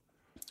history?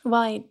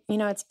 Well,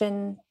 it's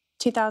been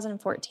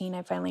 2014.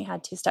 I finally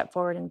had to step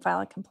forward and file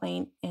a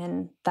complaint,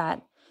 and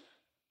that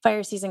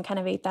fire season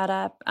kind of ate that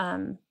up.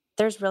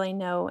 There's really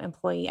no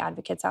employee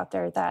advocates out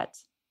there that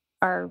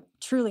are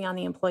truly on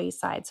the employee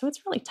side. So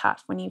it's really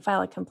tough when you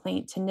file a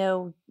complaint to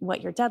know what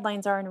your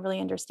deadlines are and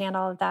really understand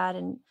all of that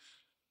and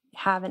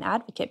have an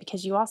advocate,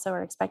 because you also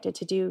are expected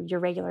to do your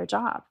regular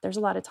job. There's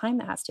a lot of time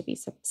that has to be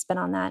spent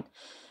on that.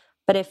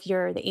 But if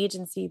you're the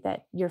agency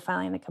that you're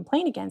filing the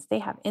complaint against, they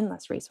have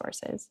endless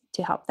resources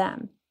to help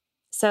them.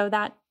 So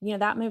that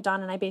moved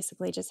on, and I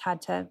basically just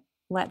had to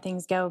let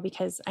things go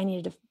because I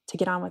needed to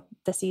get on with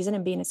the season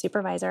and being a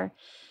supervisor.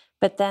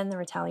 But then the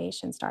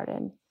retaliation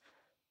started.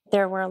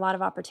 There were a lot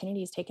of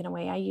opportunities taken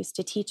away. I used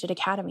to teach at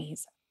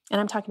academies,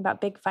 and I'm talking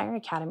about big fire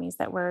academies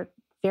that were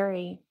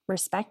very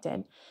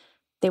respected.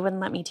 They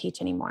wouldn't let me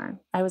teach anymore.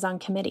 I was on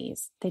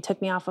committees. They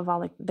took me off of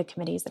all the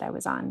committees that I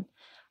was on.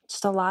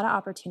 Just a lot of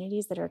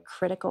opportunities that are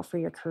critical for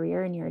your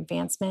career and your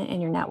advancement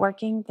and your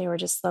networking. They were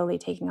just slowly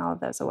taking all of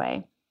those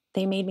away.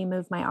 They made me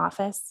move my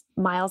office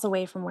miles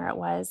away from where it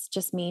was,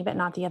 just me, but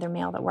not the other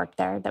male that worked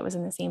there that was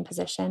in the same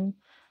position.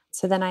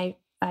 So then I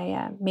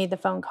made the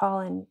phone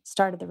call and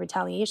started the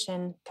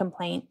retaliation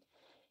complaint.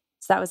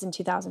 So that was in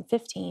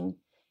 2015.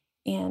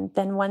 And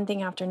then one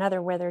thing after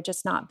another, where they're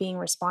just not being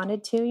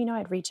responded to,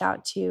 I'd reach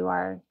out to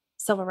our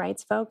civil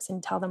rights folks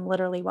and tell them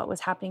literally what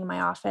was happening in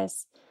my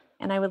office.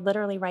 And I would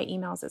literally write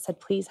emails that said,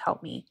 please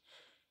help me,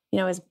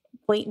 as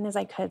blatant as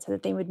I could, so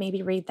that they would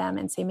maybe read them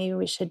and say, maybe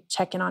we should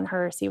check in on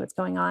her, see what's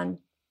going on.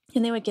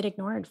 And they would get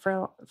ignored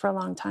for a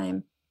long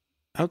time.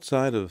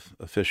 Outside of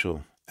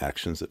official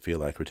actions that feel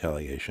like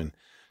retaliation,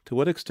 to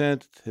what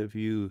extent have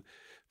you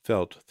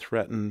felt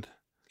threatened,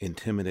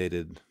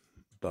 intimidated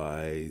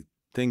by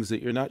things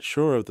that you're not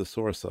sure of the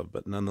source of,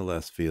 but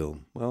nonetheless feel,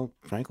 well,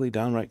 frankly,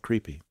 downright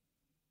creepy?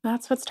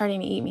 That's what's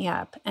starting to eat me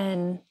up.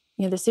 And,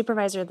 the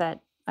supervisor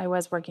that I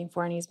was working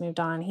for, and he's moved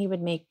on, he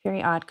would make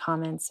very odd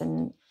comments,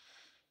 and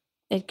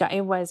it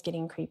was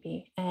getting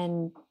creepy.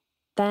 And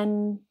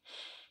then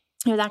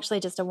it was actually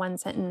just a one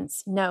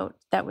sentence note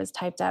that was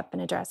typed up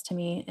and addressed to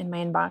me in my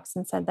inbox,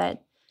 and said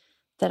that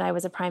I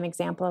was a prime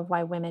example of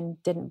why women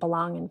didn't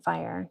belong in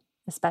fire,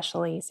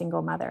 especially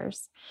single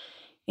mothers.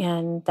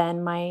 And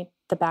then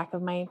the back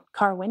of my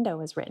car window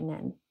was written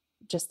in,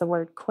 just the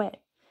word quit.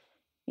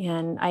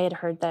 And I had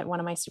heard that one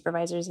of my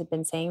supervisors had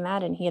been saying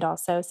that, and he had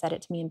also said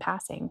it to me in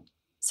passing.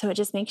 So it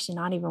just makes you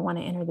not even want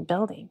to enter the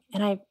building.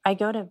 And I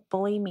go to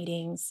bully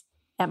meetings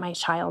at my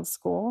child's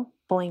school,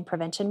 bullying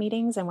prevention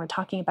meetings, and we're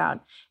talking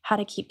about how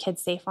to keep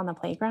kids safe on the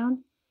playground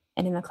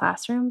and in the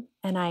classroom.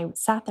 And I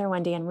sat there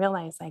one day and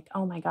realized, like,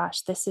 oh my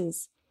gosh, this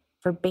is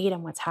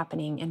verbatim what's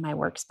happening in my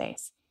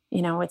workspace.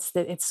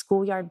 It's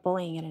schoolyard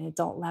bullying at an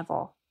adult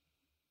level.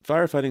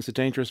 Firefighting's a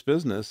dangerous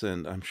business,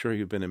 and I'm sure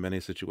you've been in many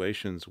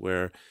situations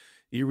where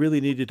you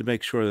really needed to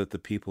make sure that the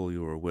people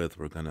you were with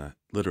were going to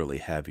literally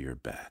have your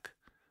back.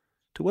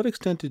 To what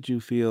extent did you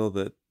feel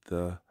that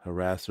the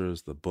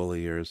harassers, the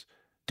bulliers,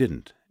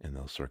 didn't in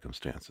those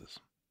circumstances?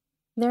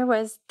 There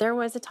was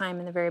a time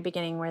in the very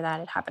beginning where that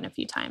had happened a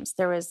few times.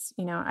 There was,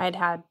 I'd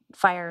had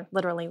fire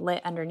literally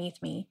lit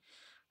underneath me,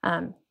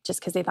 just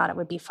because they thought it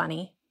would be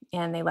funny,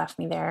 and they left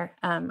me there.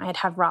 I'd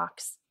have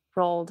rocks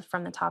rolled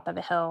from the top of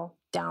a hill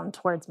down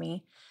towards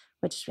me,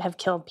 which have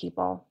killed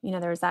people.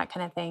 There was that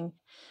kind of thing.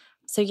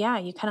 So yeah,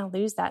 you kind of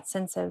lose that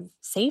sense of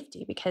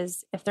safety,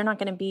 because if they're not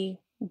going to be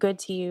good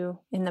to you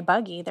in the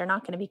buggy, they're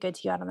not going to be good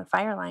to you out on the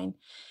fire line.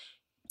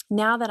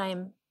 Now that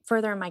I'm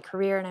further in my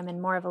career and I'm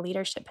in more of a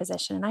leadership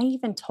position, and I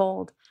even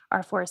told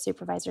our forest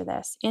supervisor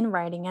this in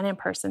writing and in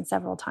person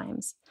several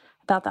times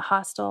about the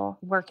hostile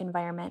work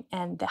environment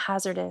and the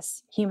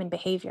hazardous human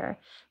behavior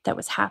that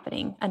was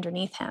happening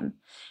underneath him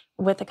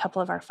with a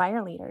couple of our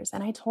fire leaders.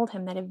 And I told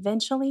him that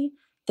eventually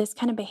this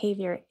kind of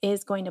behavior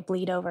is going to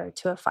bleed over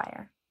to a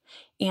fire.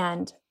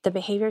 And the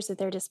behaviors that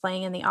they're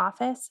displaying in the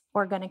office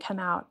are going to come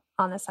out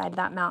on the side of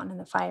that mountain in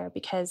the fire,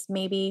 because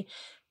maybe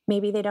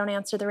they don't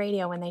answer the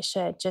radio when they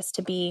should just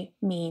to be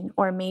mean,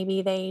 or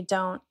maybe they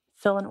don't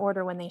fill an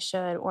order when they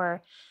should,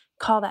 or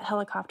call that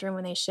helicopter in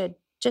when they should,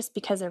 just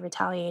because they're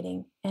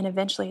retaliating. And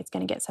eventually it's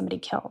going to get somebody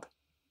killed.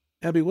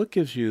 Abby, what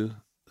gives you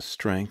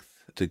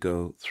strength to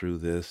go through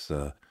this?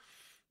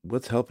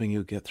 What's helping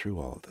you get through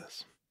all of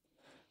this?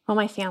 Well,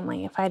 my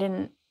family. You're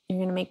going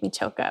to make me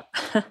choke up.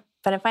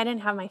 But if I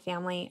didn't have my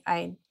family,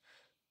 I've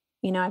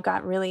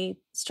got really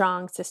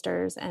strong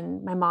sisters,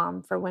 and my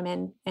mom for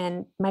women.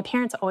 And my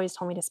parents always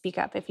told me to speak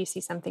up. If you see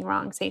something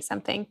wrong, say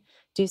something,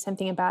 do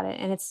something about it.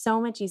 And it's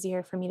so much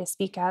easier for me to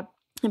speak up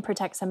and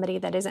protect somebody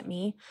that isn't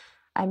me.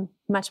 I'm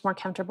much more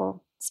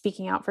comfortable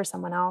speaking out for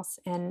someone else.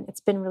 And it's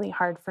been really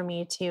hard for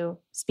me to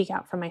speak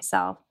out for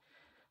myself.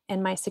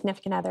 And my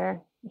significant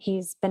other,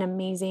 he's been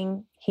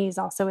amazing. He's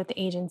also with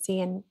the agency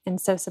and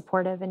so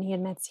supportive. And he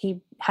admits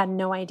he had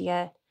no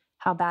idea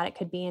how bad it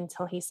could be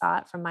until he saw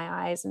it from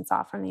my eyes and saw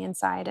it from the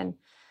inside. And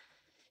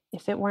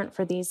if it weren't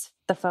for the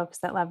folks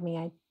that love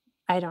me,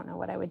 I don't know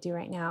what I would do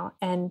right now.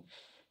 And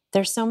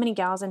there's so many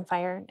gals in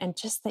fire, and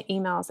just the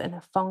emails and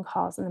the phone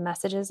calls and the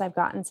messages I've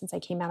gotten since I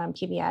came out on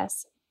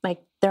PBS.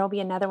 Like, there'll be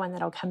another one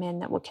that'll come in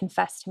that will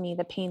confess to me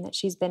the pain that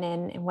she's been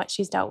in and what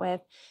she's dealt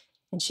with.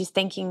 And she's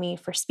thanking me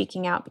for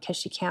speaking out because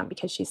she can't,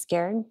 because she's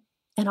scared.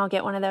 And I'll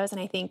get one of those, and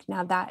I think,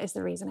 now that is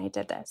the reason I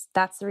did this.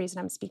 That's the reason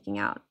I'm speaking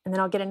out. And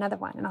then I'll get another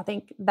one, and I'll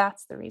think,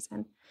 that's the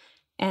reason.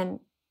 And,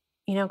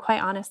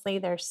 quite honestly,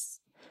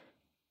 there's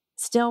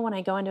still, when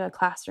I go into a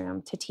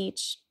classroom to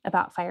teach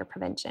about fire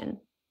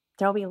prevention,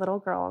 there'll be little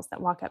girls that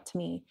walk up to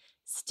me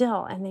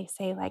still, and they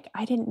say, like,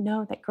 I didn't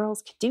know that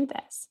girls could do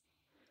this.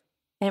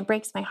 And it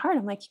breaks my heart.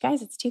 I'm like, you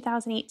guys, it's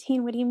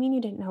 2018. What do you mean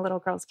you didn't know little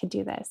girls could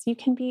do this? You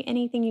can be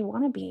anything you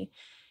want to be.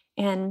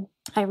 And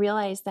I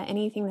realized that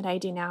anything that I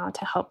do now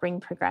to help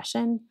bring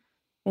progression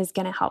is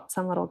going to help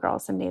some little girl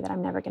someday that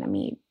I'm never going to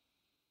meet.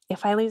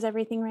 If I lose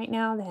everything right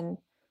now,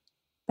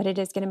 but it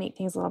is going to make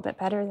things a little bit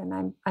better,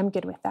 then I'm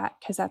good with that,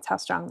 because that's how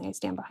strongly I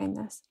stand behind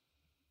this.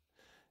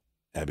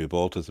 Abby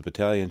Bolt is the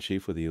battalion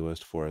chief with the U.S.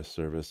 Forest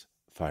Service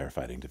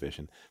Firefighting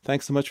Division.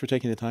 Thanks so much for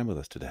taking the time with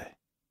us today.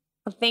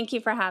 Well, thank you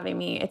for having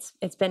me.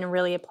 It's been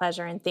really a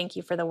pleasure, and thank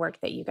you for the work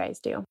that you guys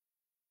do.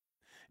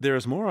 There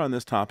is more on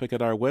this topic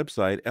at our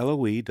website,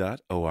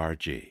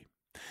 loe.org.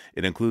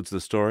 It includes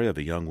the story of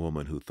a young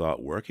woman who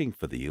thought working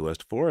for the U.S.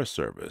 Forest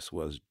Service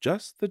was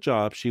just the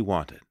job she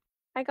wanted.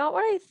 I got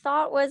what I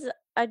thought was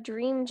a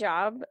dream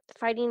job,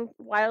 fighting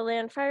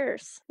wildland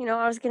fires.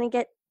 I was going to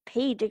get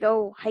paid to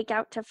go hike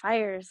out to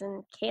fires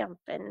and camp,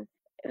 and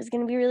it was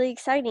going to be really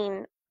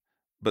exciting.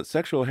 But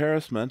sexual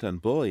harassment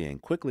and bullying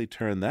quickly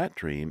turned that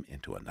dream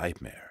into a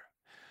nightmare.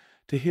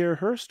 To hear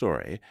her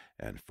story,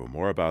 and for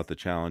more about the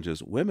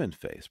challenges women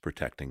face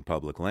protecting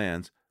public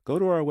lands, go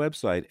to our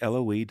website,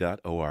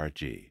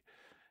 loe.org,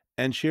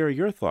 and share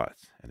your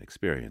thoughts and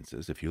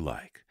experiences if you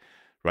like.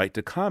 Write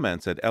to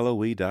comments at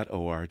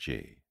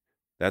loe.org.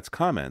 That's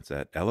comments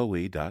at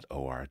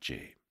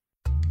loe.org.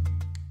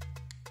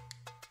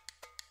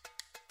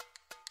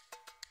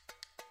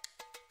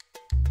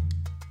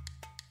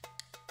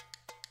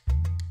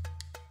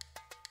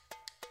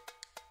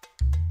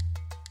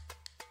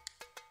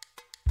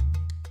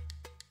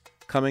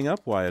 Coming up,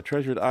 why a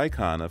treasured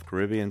icon of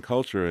Caribbean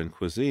culture and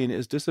cuisine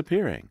is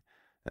disappearing.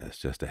 That's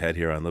just ahead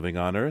here on Living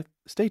on Earth.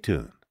 Stay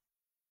tuned.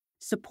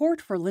 Support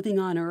for Living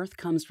on Earth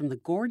comes from the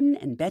Gordon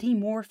and Betty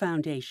Moore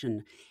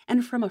Foundation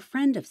and from a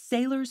friend of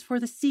Sailors for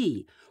the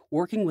Sea,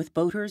 working with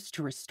boaters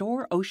to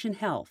restore ocean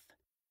health.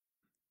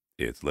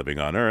 It's Living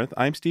on Earth.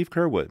 I'm Steve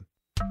Kerwood.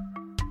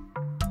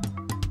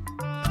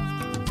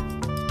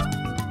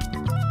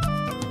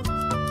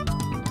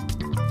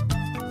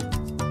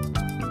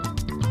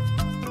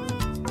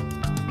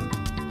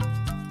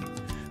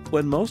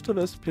 When most of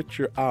us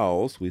picture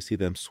owls, we see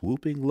them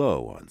swooping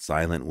low on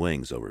silent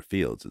wings over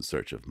fields in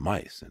search of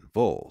mice and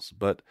voles.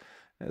 But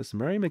as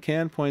Mary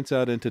McCann points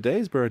out in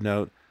today's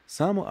BirdNote,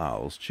 some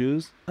owls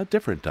choose a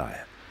different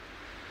diet.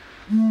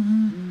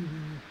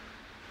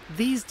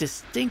 These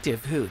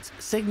distinctive hoots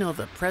signal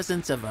the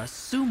presence of a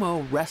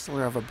sumo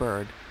wrestler of a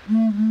bird.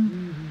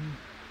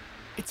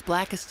 It's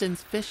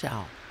Blakiston's fish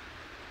owl.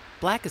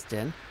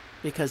 Blakiston,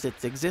 because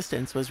its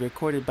existence was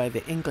recorded by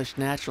the English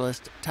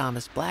naturalist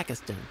Thomas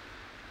Blakiston.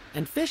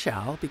 And fish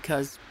owl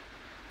because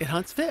it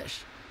hunts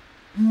fish.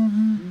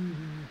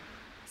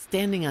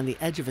 Standing on the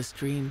edge of a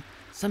stream,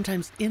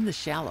 sometimes in the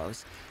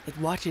shallows, it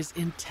watches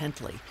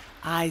intently,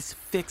 eyes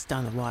fixed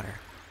on the water.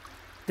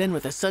 Then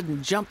with a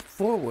sudden jump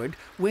forward,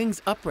 wings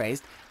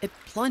upraised, it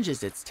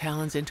plunges its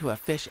talons into a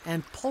fish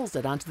and pulls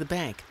it onto the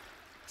bank.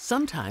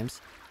 Sometimes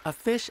a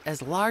fish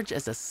as large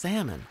as a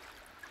salmon.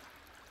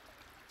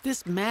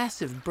 This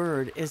massive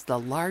bird is the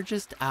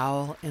largest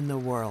owl in the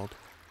world.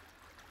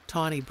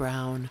 Tawny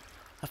brown,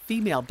 a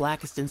female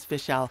Blakiston's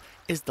fish owl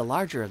is the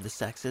larger of the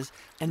sexes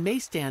and may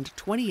stand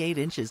 28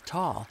 inches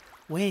tall,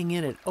 weighing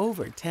in at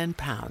over 10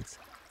 pounds.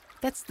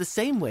 That's the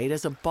same weight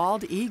as a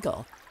bald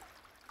eagle.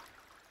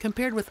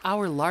 Compared with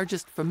our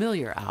largest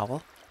familiar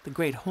owl, the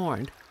great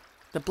horned,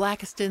 the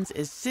Blakiston's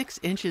is 6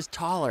 inches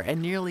taller and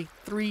nearly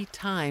 3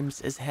 times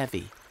as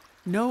heavy.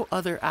 No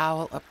other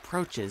owl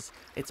approaches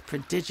its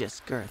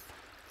prodigious girth.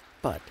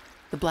 But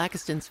the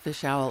Blakiston's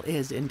fish owl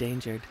is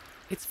endangered.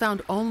 It's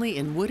found only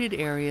in wooded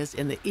areas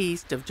in the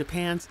east of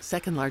Japan's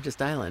second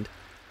largest island,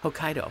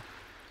 Hokkaido,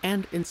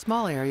 and in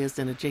small areas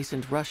in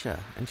adjacent Russia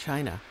and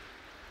China.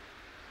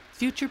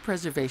 Future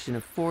preservation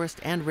of forest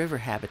and river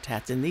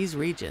habitats in these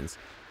regions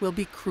will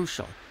be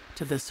crucial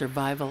to the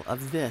survival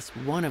of this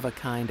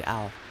one-of-a-kind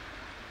owl.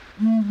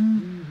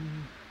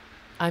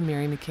 I'm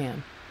Mary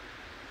McCann.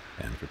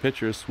 And for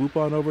pictures, swoop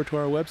on over to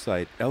our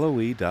website,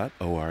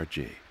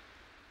 loe.org.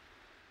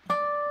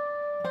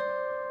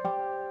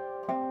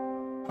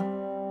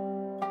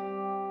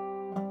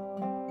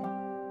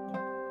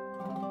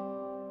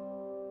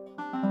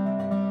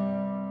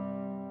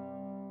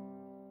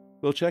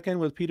 We'll check in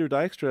with Peter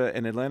Dykstra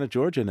in Atlanta,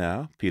 Georgia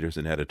now. Peter's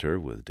an editor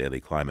with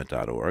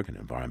dailyclimate.org and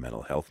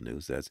environmental health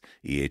news. That's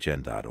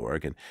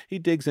ehn.org. And he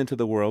digs into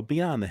the world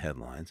beyond the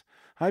headlines.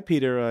 Hi,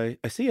 Peter.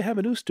 I see you have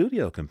a new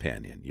studio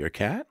companion. Your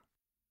cat?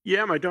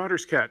 Yeah, my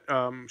daughter's cat.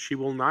 She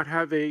will not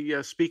have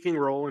a speaking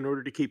role in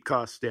order to keep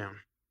costs down.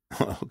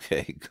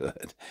 Okay,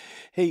 good.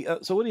 Hey,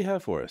 so what do you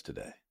have for us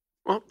today?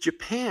 Well,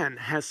 Japan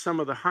has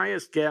some of the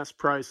highest gas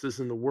prices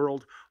in the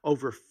world,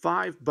 over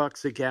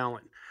 $5 a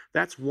gallon.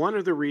 That's one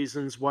of the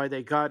reasons why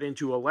they got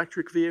into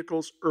electric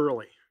vehicles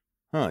early.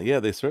 Yeah,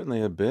 they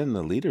certainly have been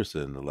the leaders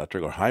in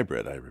electric or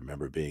hybrid. I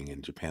remember being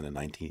in Japan in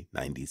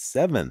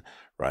 1997,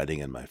 riding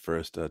in my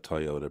first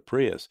Toyota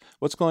Prius.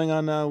 What's going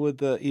on now with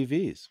the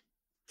EVs?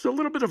 It's a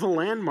little bit of a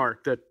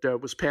landmark that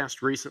was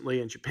passed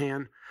recently in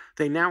Japan.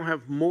 They now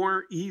have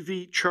more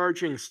EV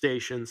charging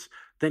stations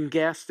than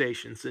gas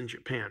stations in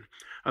Japan.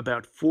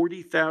 About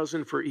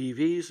 40,000 for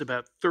EVs,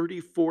 about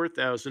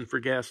 34,000 for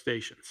gas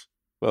stations.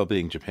 Well,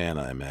 being Japan,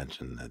 I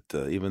imagine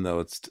that even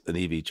though it's an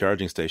EV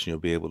charging station, you'll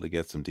be able to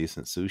get some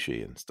decent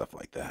sushi and stuff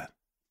like that.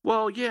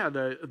 Well, yeah,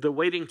 the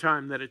waiting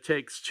time that it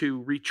takes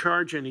to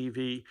recharge an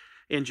EV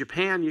in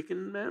Japan, you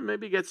can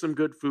maybe get some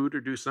good food or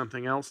do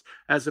something else,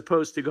 as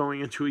opposed to going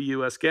into a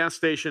U.S. gas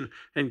station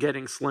and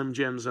getting Slim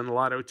Jims and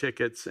lotto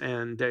tickets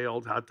and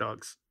day-old hot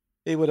dogs.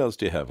 Hey, what else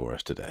do you have for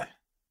us today?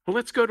 Well,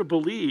 let's go to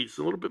Belize.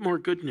 A little bit more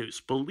good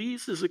news.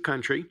 Belize is a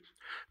country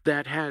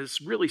that has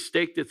really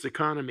staked its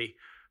economy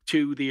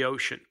to the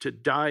ocean, to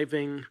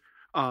diving,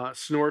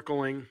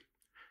 snorkeling,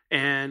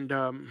 and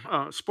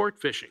sport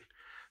fishing.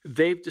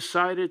 They've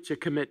decided to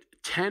commit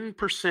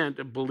 10%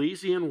 of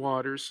Belizean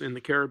waters in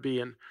the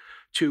Caribbean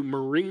to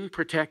marine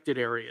protected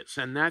areas.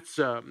 And that's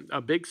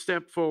a big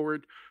step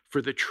forward for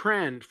the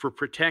trend for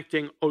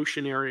protecting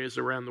ocean areas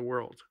around the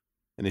world.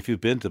 And if you've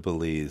been to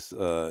Belize,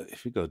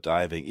 if you go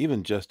diving,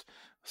 even just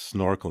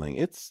snorkeling,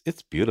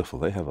 it's beautiful.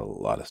 They have a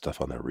lot of stuff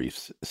on their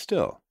reefs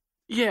still.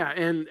 Yeah,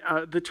 and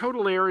the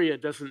total area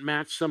doesn't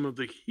match some of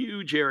the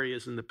huge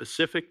areas in the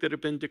Pacific that have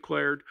been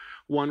declared.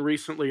 One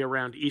recently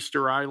around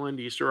Easter Island.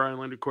 Easter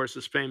Island, of course,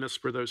 is famous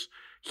for those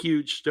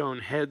huge stone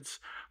heads.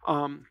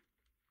 And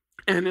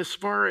as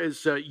far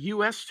as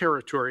U.S.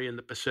 territory in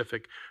the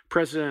Pacific,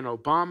 President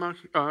Obama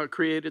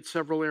created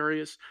several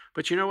areas.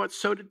 But you know what?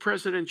 So did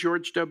President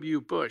George W.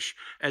 Bush.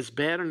 As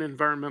bad an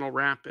environmental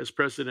rap as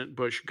President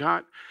Bush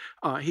got,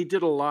 he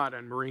did a lot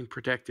on marine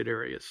protected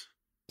areas.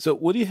 So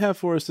what do you have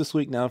for us this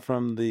week now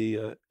from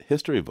the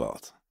History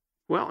Vault?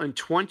 Well, in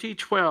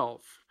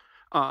 2012,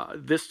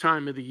 this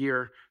time of the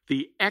year,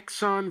 the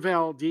Exxon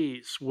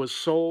Valdez was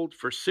sold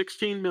for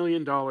 $16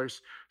 million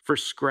for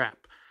scrap.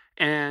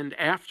 And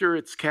after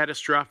its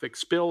catastrophic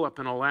spill up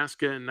in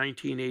Alaska in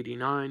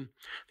 1989,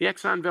 the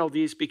Exxon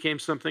Valdez became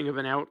something of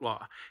an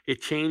outlaw.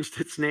 It changed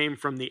its name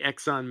from the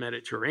Exxon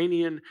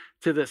Mediterranean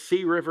to the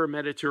Sea River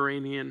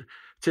Mediterranean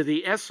to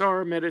the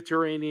SR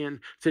Mediterranean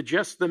to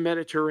just the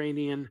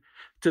Mediterranean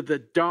to the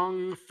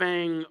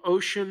Dongfang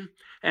Ocean.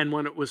 And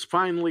when it was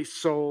finally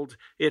sold,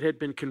 it had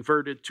been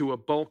converted to a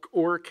bulk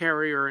ore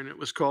carrier, and it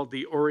was called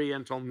the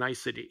Oriental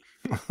Nicety.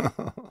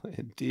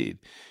 Indeed.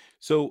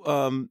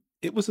 So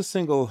it was a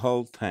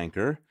single-hull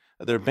tanker.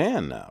 They're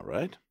banned now,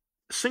 right?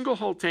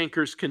 Single-hull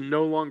tankers can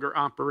no longer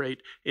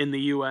operate in the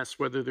U.S.,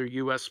 whether they're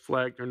U.S.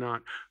 flagged or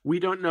not. We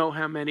don't know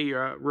how many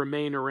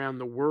remain around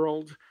the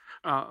world,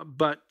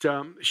 but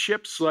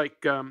ships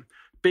like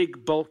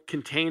big bulk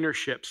container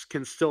ships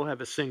can still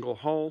have a single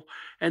hull,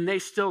 and they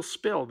still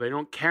spill. They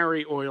don't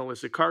carry oil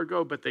as a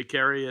cargo, but they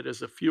carry it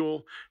as a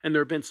fuel, and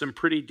there have been some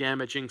pretty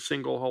damaging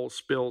single hull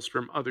spills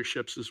from other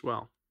ships as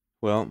well.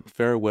 Well,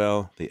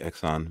 farewell, the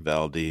Exxon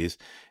Valdez.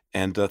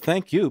 And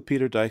thank you,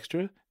 Peter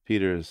Dykstra.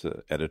 Peter is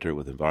editor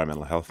with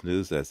Environmental Health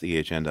News. That's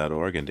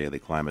ehn.org and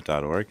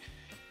dailyclimate.org.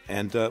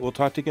 And we'll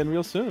talk to you again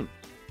real soon.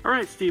 All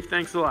right, Steve,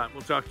 thanks a lot.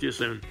 We'll talk to you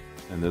soon.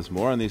 And there's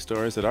more on these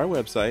stories at our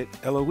website,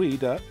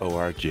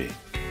 loe.org.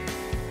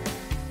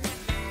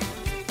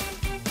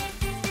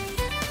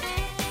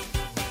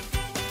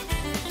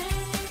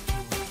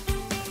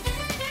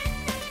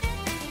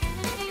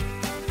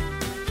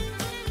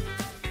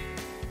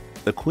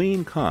 The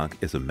queen conch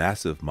is a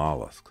massive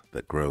mollusk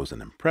that grows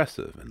an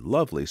impressive and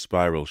lovely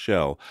spiral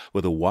shell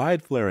with a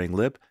wide flaring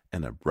lip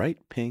and a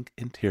bright pink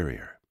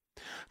interior.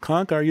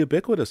 Conch are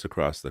ubiquitous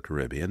across the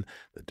Caribbean.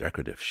 The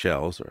decorative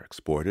shells are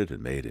exported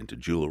and made into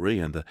jewelry,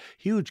 and the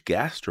huge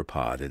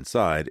gastropod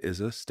inside is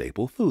a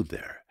staple food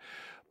there.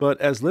 But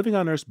as Living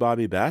on Earth's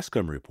Bobby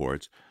Bascom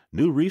reports,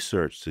 new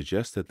research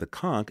suggests that the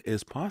conch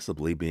is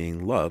possibly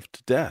being loved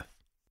to death.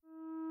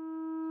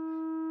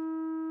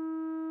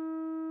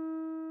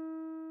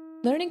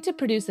 Learning to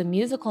produce a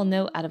musical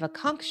note out of a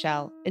conch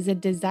shell is a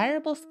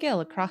desirable skill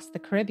across the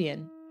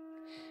Caribbean.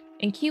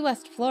 In Key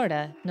West,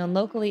 Florida, known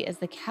locally as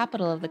the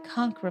capital of the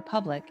Conch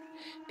Republic,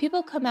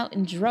 people come out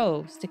in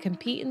droves to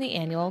compete in the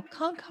annual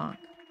Conch Honk.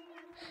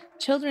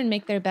 Children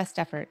make their best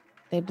effort.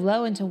 They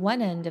blow into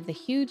one end of the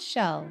huge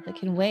shell that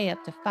can weigh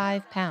up to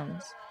 5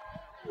 pounds.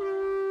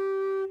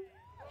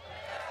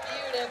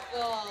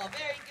 Beautiful.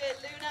 Very good,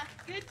 Luna.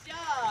 Good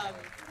job.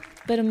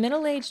 But a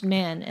middle-aged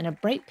man in a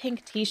bright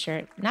pink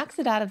t-shirt knocks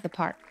it out of the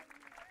park.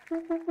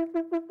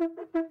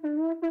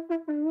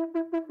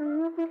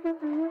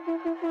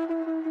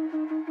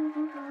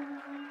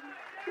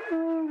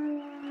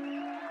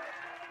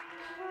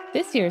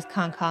 This year's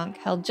Conch Honk,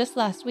 held just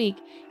last week,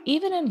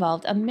 even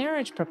involved a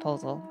marriage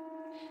proposal.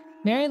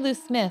 Mary Lou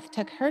Smith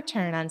took her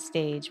turn on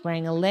stage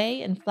wearing a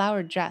lei and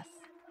flowered dress.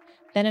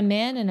 Then a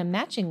man in a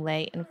matching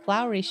lei and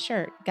flowery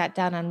shirt got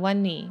down on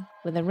one knee,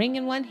 with a ring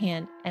in one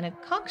hand and a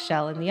conch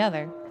shell in the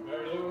other.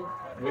 Mary Lou,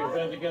 we've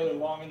been together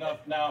long enough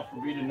now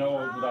for me to know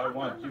that I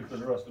want you for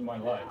the rest of my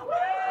life.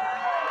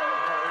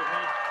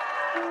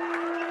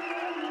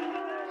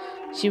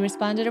 She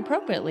responded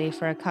appropriately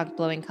for a conch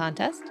blowing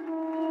contest.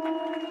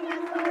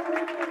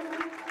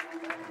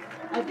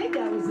 I think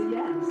that was a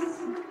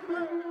yes.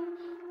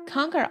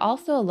 Conch are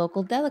also a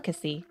local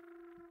delicacy.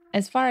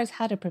 As far as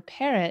how to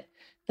prepare it,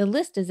 the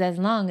list is as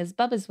long as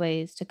Bubba's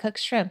ways to cook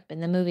shrimp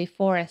in the movie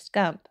Forrest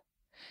Gump.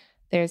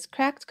 There's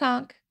cracked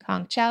conch,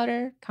 conch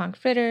chowder, conch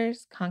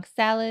fritters, conch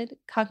salad,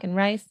 conch and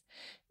rice.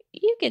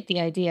 You get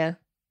the idea.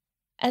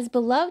 As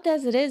beloved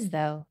as it is,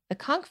 though, the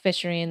conch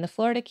fishery in the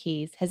Florida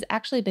Keys has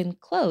actually been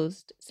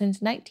closed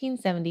since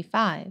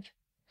 1975.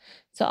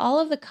 So all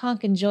of the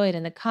conch enjoyed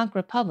in the Conch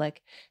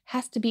Republic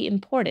has to be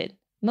imported,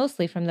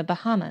 mostly from the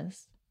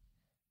Bahamas.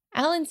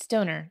 Alan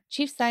Stoner,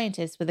 chief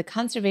scientist with the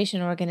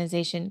conservation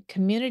organization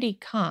Community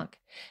Conch,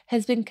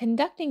 has been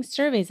conducting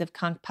surveys of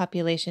conch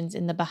populations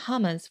in the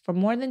Bahamas for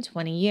more than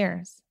 20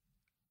 years.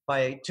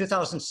 By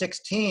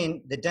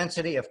 2016, the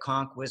density of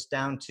conch was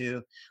down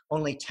to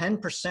only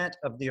 10%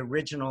 of the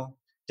original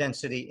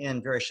density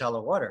in very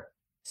shallow water.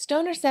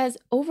 Stoner says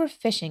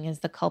overfishing is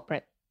the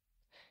culprit.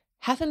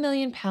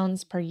 500,000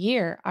 pounds per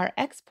year are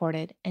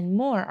exported and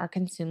more are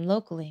consumed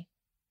locally.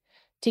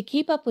 To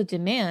keep up with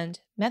demand,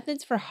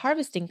 methods for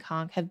harvesting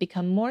conch have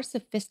become more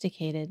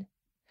sophisticated.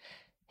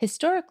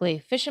 Historically,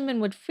 fishermen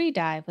would free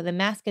dive with a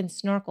mask and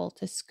snorkel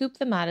to scoop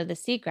them out of the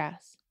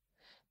seagrass.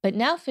 But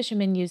now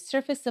fishermen use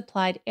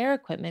surface-supplied air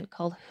equipment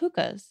called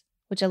hookahs,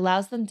 which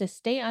allows them to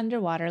stay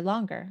underwater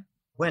longer.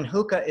 When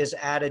hookah is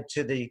added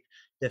to the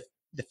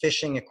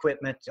fishing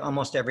equipment,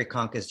 almost every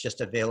conch is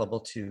just available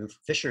to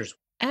fishers.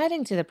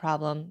 Adding to the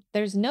problem,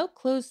 there's no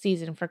closed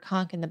season for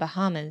conch in the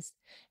Bahamas,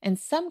 and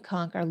some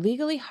conch are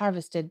legally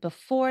harvested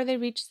before they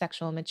reach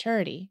sexual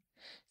maturity,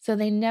 so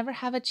they never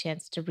have a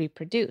chance to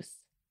reproduce.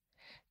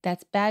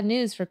 That's bad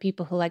news for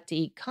people who like to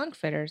eat conch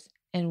fritters,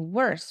 and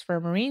worse for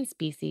marine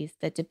species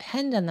that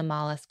depend on the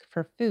mollusk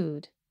for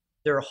food.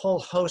 there are a whole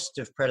host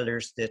of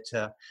predators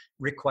that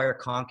require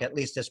conch, at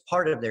least as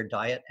part of their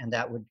diet, and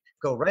that would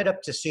go right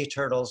up to sea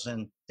turtles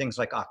and things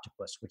like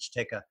octopus, which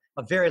take a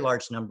very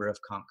large number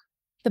of conch.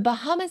 The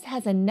Bahamas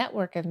has a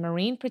network of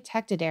marine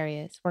protected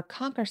areas where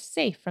conch are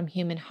safe from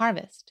human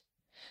harvest.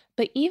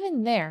 But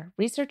even there,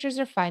 researchers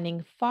are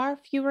finding far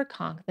fewer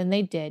conch than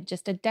they did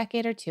just a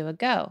decade or two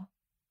ago.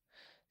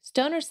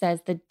 Stoner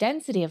says the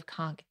density of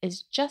conch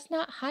is just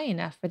not high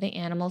enough for the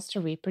animals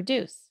to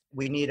reproduce.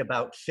 We need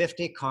about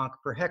 50 conch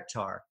per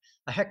hectare.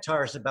 A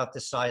hectare is about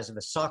the size of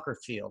a soccer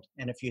field.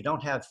 And if you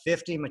don't have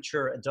 50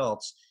 mature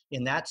adults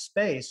in that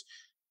space,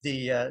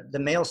 the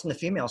males and the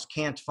females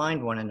can't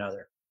find one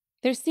another.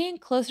 They're seeing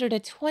closer to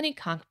 20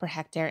 conch per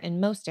hectare in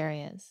most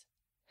areas.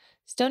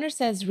 Stoner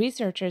says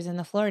researchers in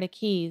the Florida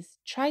Keys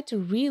tried to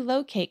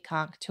relocate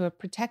conch to a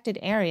protected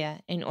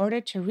area in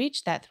order to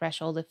reach that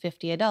threshold of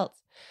 50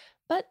 adults,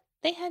 but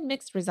they had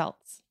mixed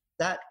results.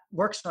 That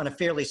works on a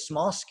fairly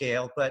small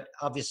scale, but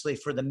obviously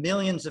for the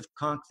millions of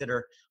conch that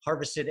are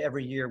harvested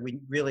every year, we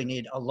really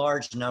need a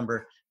large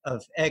number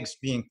of eggs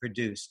being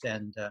produced,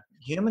 and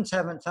humans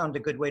haven't found a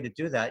good way to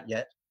do that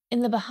yet.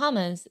 In the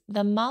Bahamas,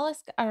 the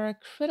mollusks are a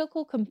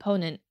critical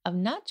component of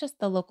not just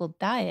the local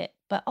diet,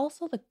 but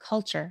also the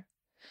culture,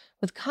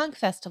 with conch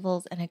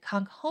festivals and a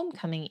conch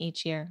homecoming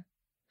each year.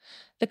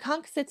 The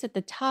conch sits at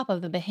the top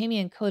of the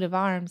Bahamian coat of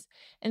arms,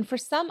 and for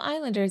some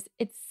islanders,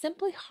 it's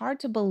simply hard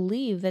to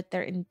believe that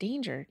they're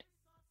endangered.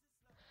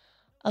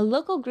 A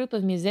local group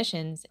of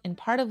musicians, in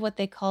part of what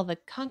they call the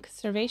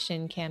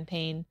Conservation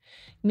Campaign,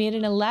 made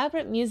an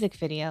elaborate music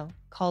video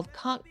called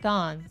Conch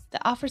Gone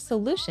that offers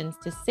solutions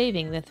to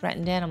saving the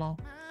threatened animal.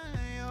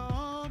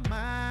 Oh,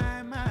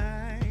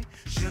 my.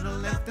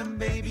 Should've left them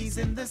babies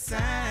in the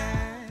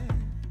sand.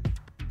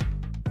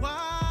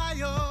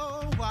 Why,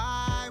 oh, why?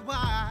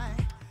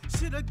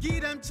 Should've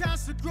give them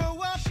chance to grow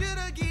up.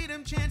 Should've give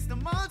them chance to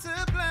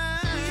multiply.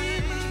 We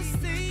must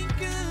think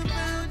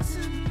about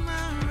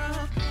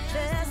tomorrow.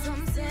 There's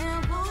some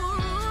simple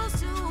rules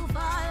to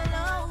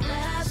follow.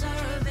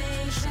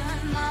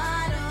 Preservation,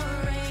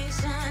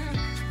 moderation.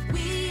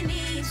 We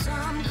need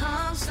some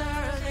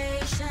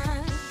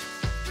conservation.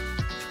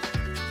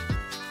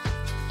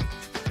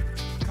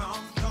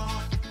 Come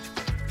gone.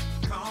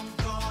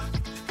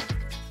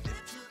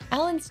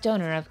 Alan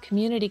Stoner of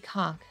Community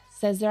Conch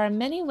says there are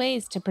many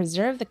ways to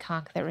preserve the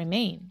conch that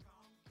remain.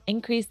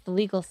 Increase the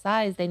legal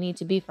size they need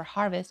to be for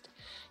harvest,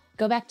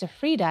 go back to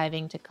free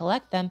diving to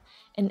collect them,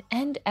 and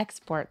end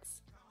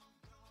exports.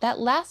 That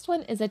last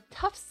one is a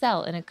tough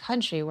sell in a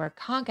country where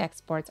conch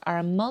exports are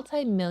a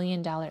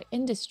multi-million-dollar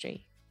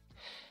industry.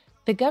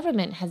 The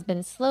government has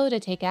been slow to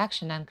take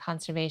action on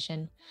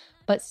conservation,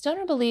 but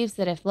Stoner believes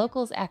that if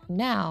locals act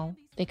now,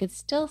 they could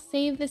still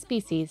save the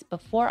species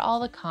before all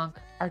the conch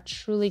are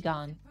truly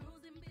gone.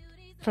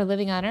 For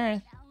Living on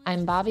Earth,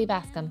 I'm Bobby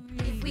Bascom.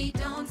 If we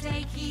don't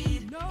take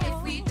heed,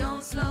 if we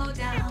don't slow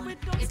down,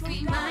 if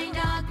we mind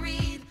our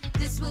greed,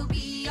 this will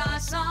be our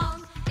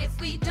song. If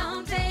we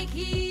don't take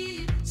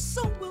heed,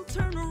 so we'll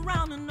turn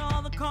around and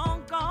all the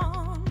conch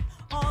gone,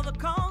 all the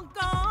conch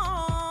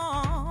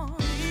gone.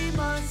 We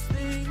must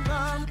think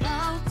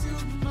about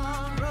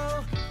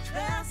tomorrow.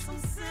 There's some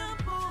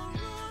simple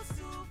rules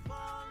to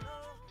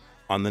follow.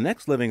 On the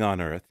next Living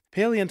on Earth,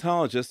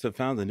 paleontologists have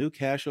found a new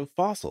cache of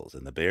fossils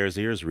in the Bears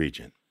Ears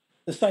region.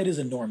 The site is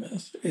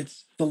enormous.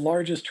 It's the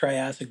largest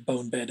Triassic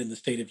bone bed in the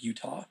state of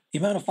Utah. The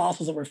amount of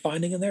fossils that we're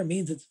finding in there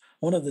means it's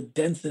one of the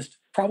densest,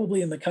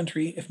 probably in the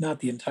country, if not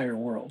the entire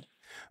world.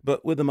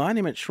 But with the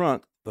monument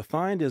shrunk, the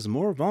find is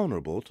more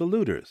vulnerable to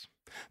looters.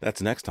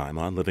 That's next time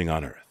on Living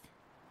on Earth.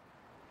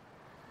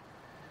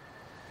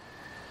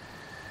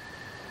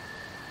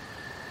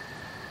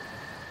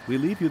 We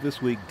leave you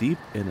this week deep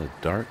in a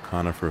dark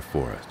conifer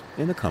forest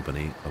in the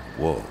company of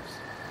wolves.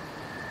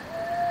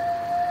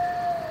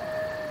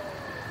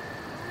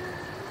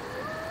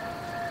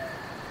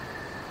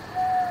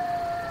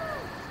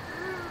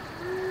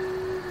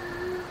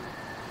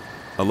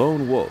 A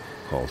lone wolf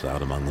calls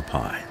out among the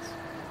pines,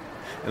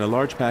 and a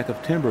large pack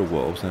of timber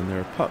wolves and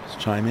their pups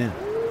chime in.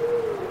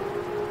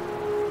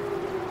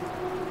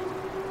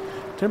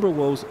 Timber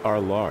wolves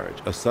are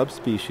large, a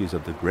subspecies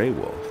of the gray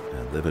wolf,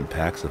 and live in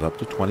packs of up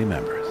to 20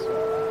 members.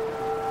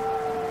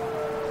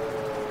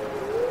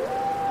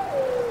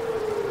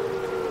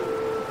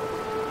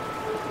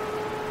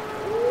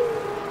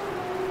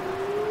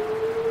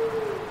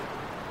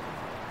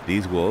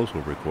 These wolves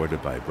were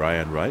recorded by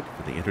Brian Wright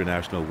for the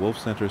International Wolf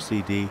Center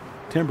CD,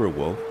 Timber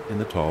Wolf in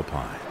the Tall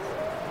Pines.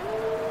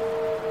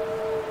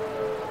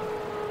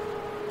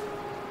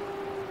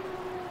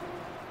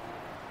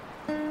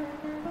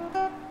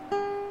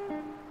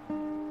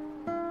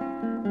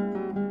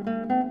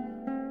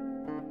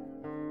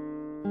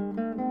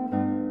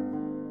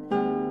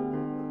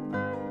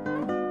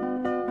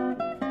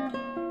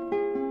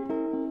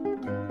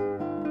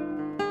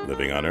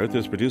 Living on Earth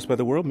is produced by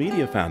the World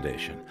Media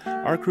Foundation.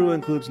 Our crew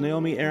includes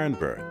Naomi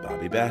Ehrenberg,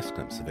 Bobby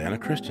Bascom, Savannah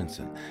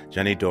Christensen,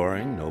 Jenny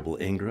Doring, Noble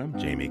Ingram,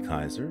 Jamie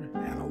Kaiser,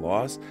 Hannah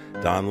Loss,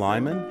 Don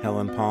Lyman,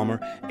 Helen Palmer,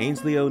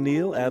 Ainsley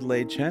O'Neill,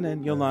 Adelaide Chen,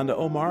 and Yolanda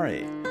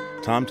Omari.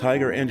 Tom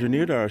Tiger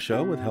engineered our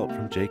show with help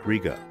from Jake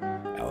Rigo.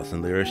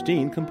 Allison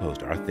Lierstein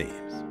composed our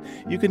themes.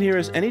 You can hear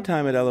us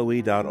anytime at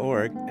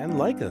LOE.org, and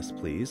like us,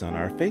 please, on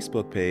our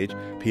Facebook page,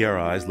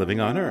 PRI's Living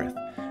on Earth.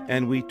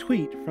 And we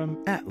tweet from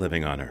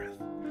 @LivingOnEarth.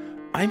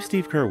 I'm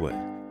Steve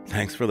Curwood.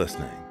 Thanks for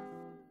listening.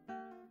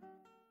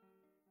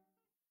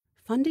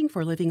 Funding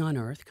for Living on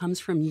Earth comes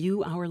from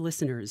you, our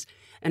listeners,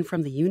 and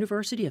from the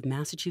University of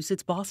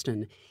Massachusetts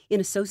Boston,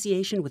 in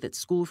association with its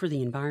School for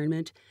the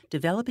Environment,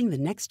 developing the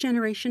next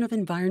generation of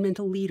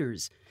environmental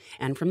leaders,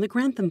 and from the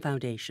Grantham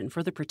Foundation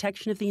for the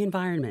Protection of the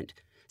Environment,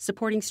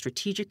 supporting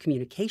strategic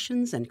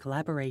communications and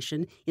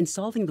collaboration in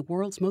solving the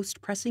world's most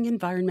pressing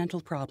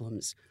environmental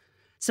problems.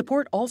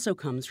 Support also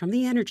comes from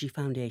the Energy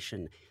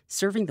Foundation,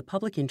 serving the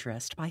public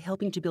interest by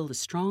helping to build a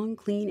strong,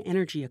 clean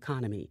energy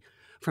economy.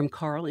 From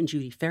Carl and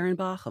Judy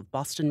Fehrenbach of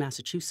Boston,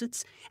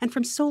 Massachusetts, and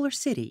from Solar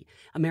City,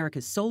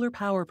 America's solar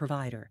power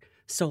provider.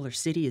 Solar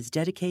City is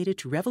dedicated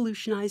to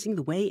revolutionizing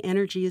the way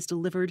energy is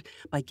delivered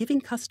by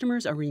giving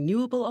customers a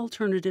renewable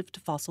alternative to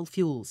fossil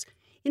fuels.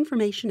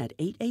 Information at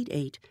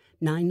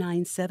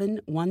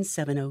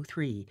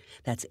 888-997-1703.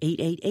 That's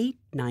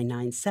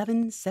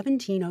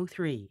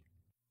 888-997-1703.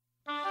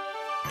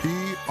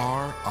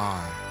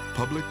 PRI,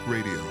 Public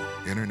Radio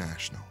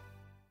International.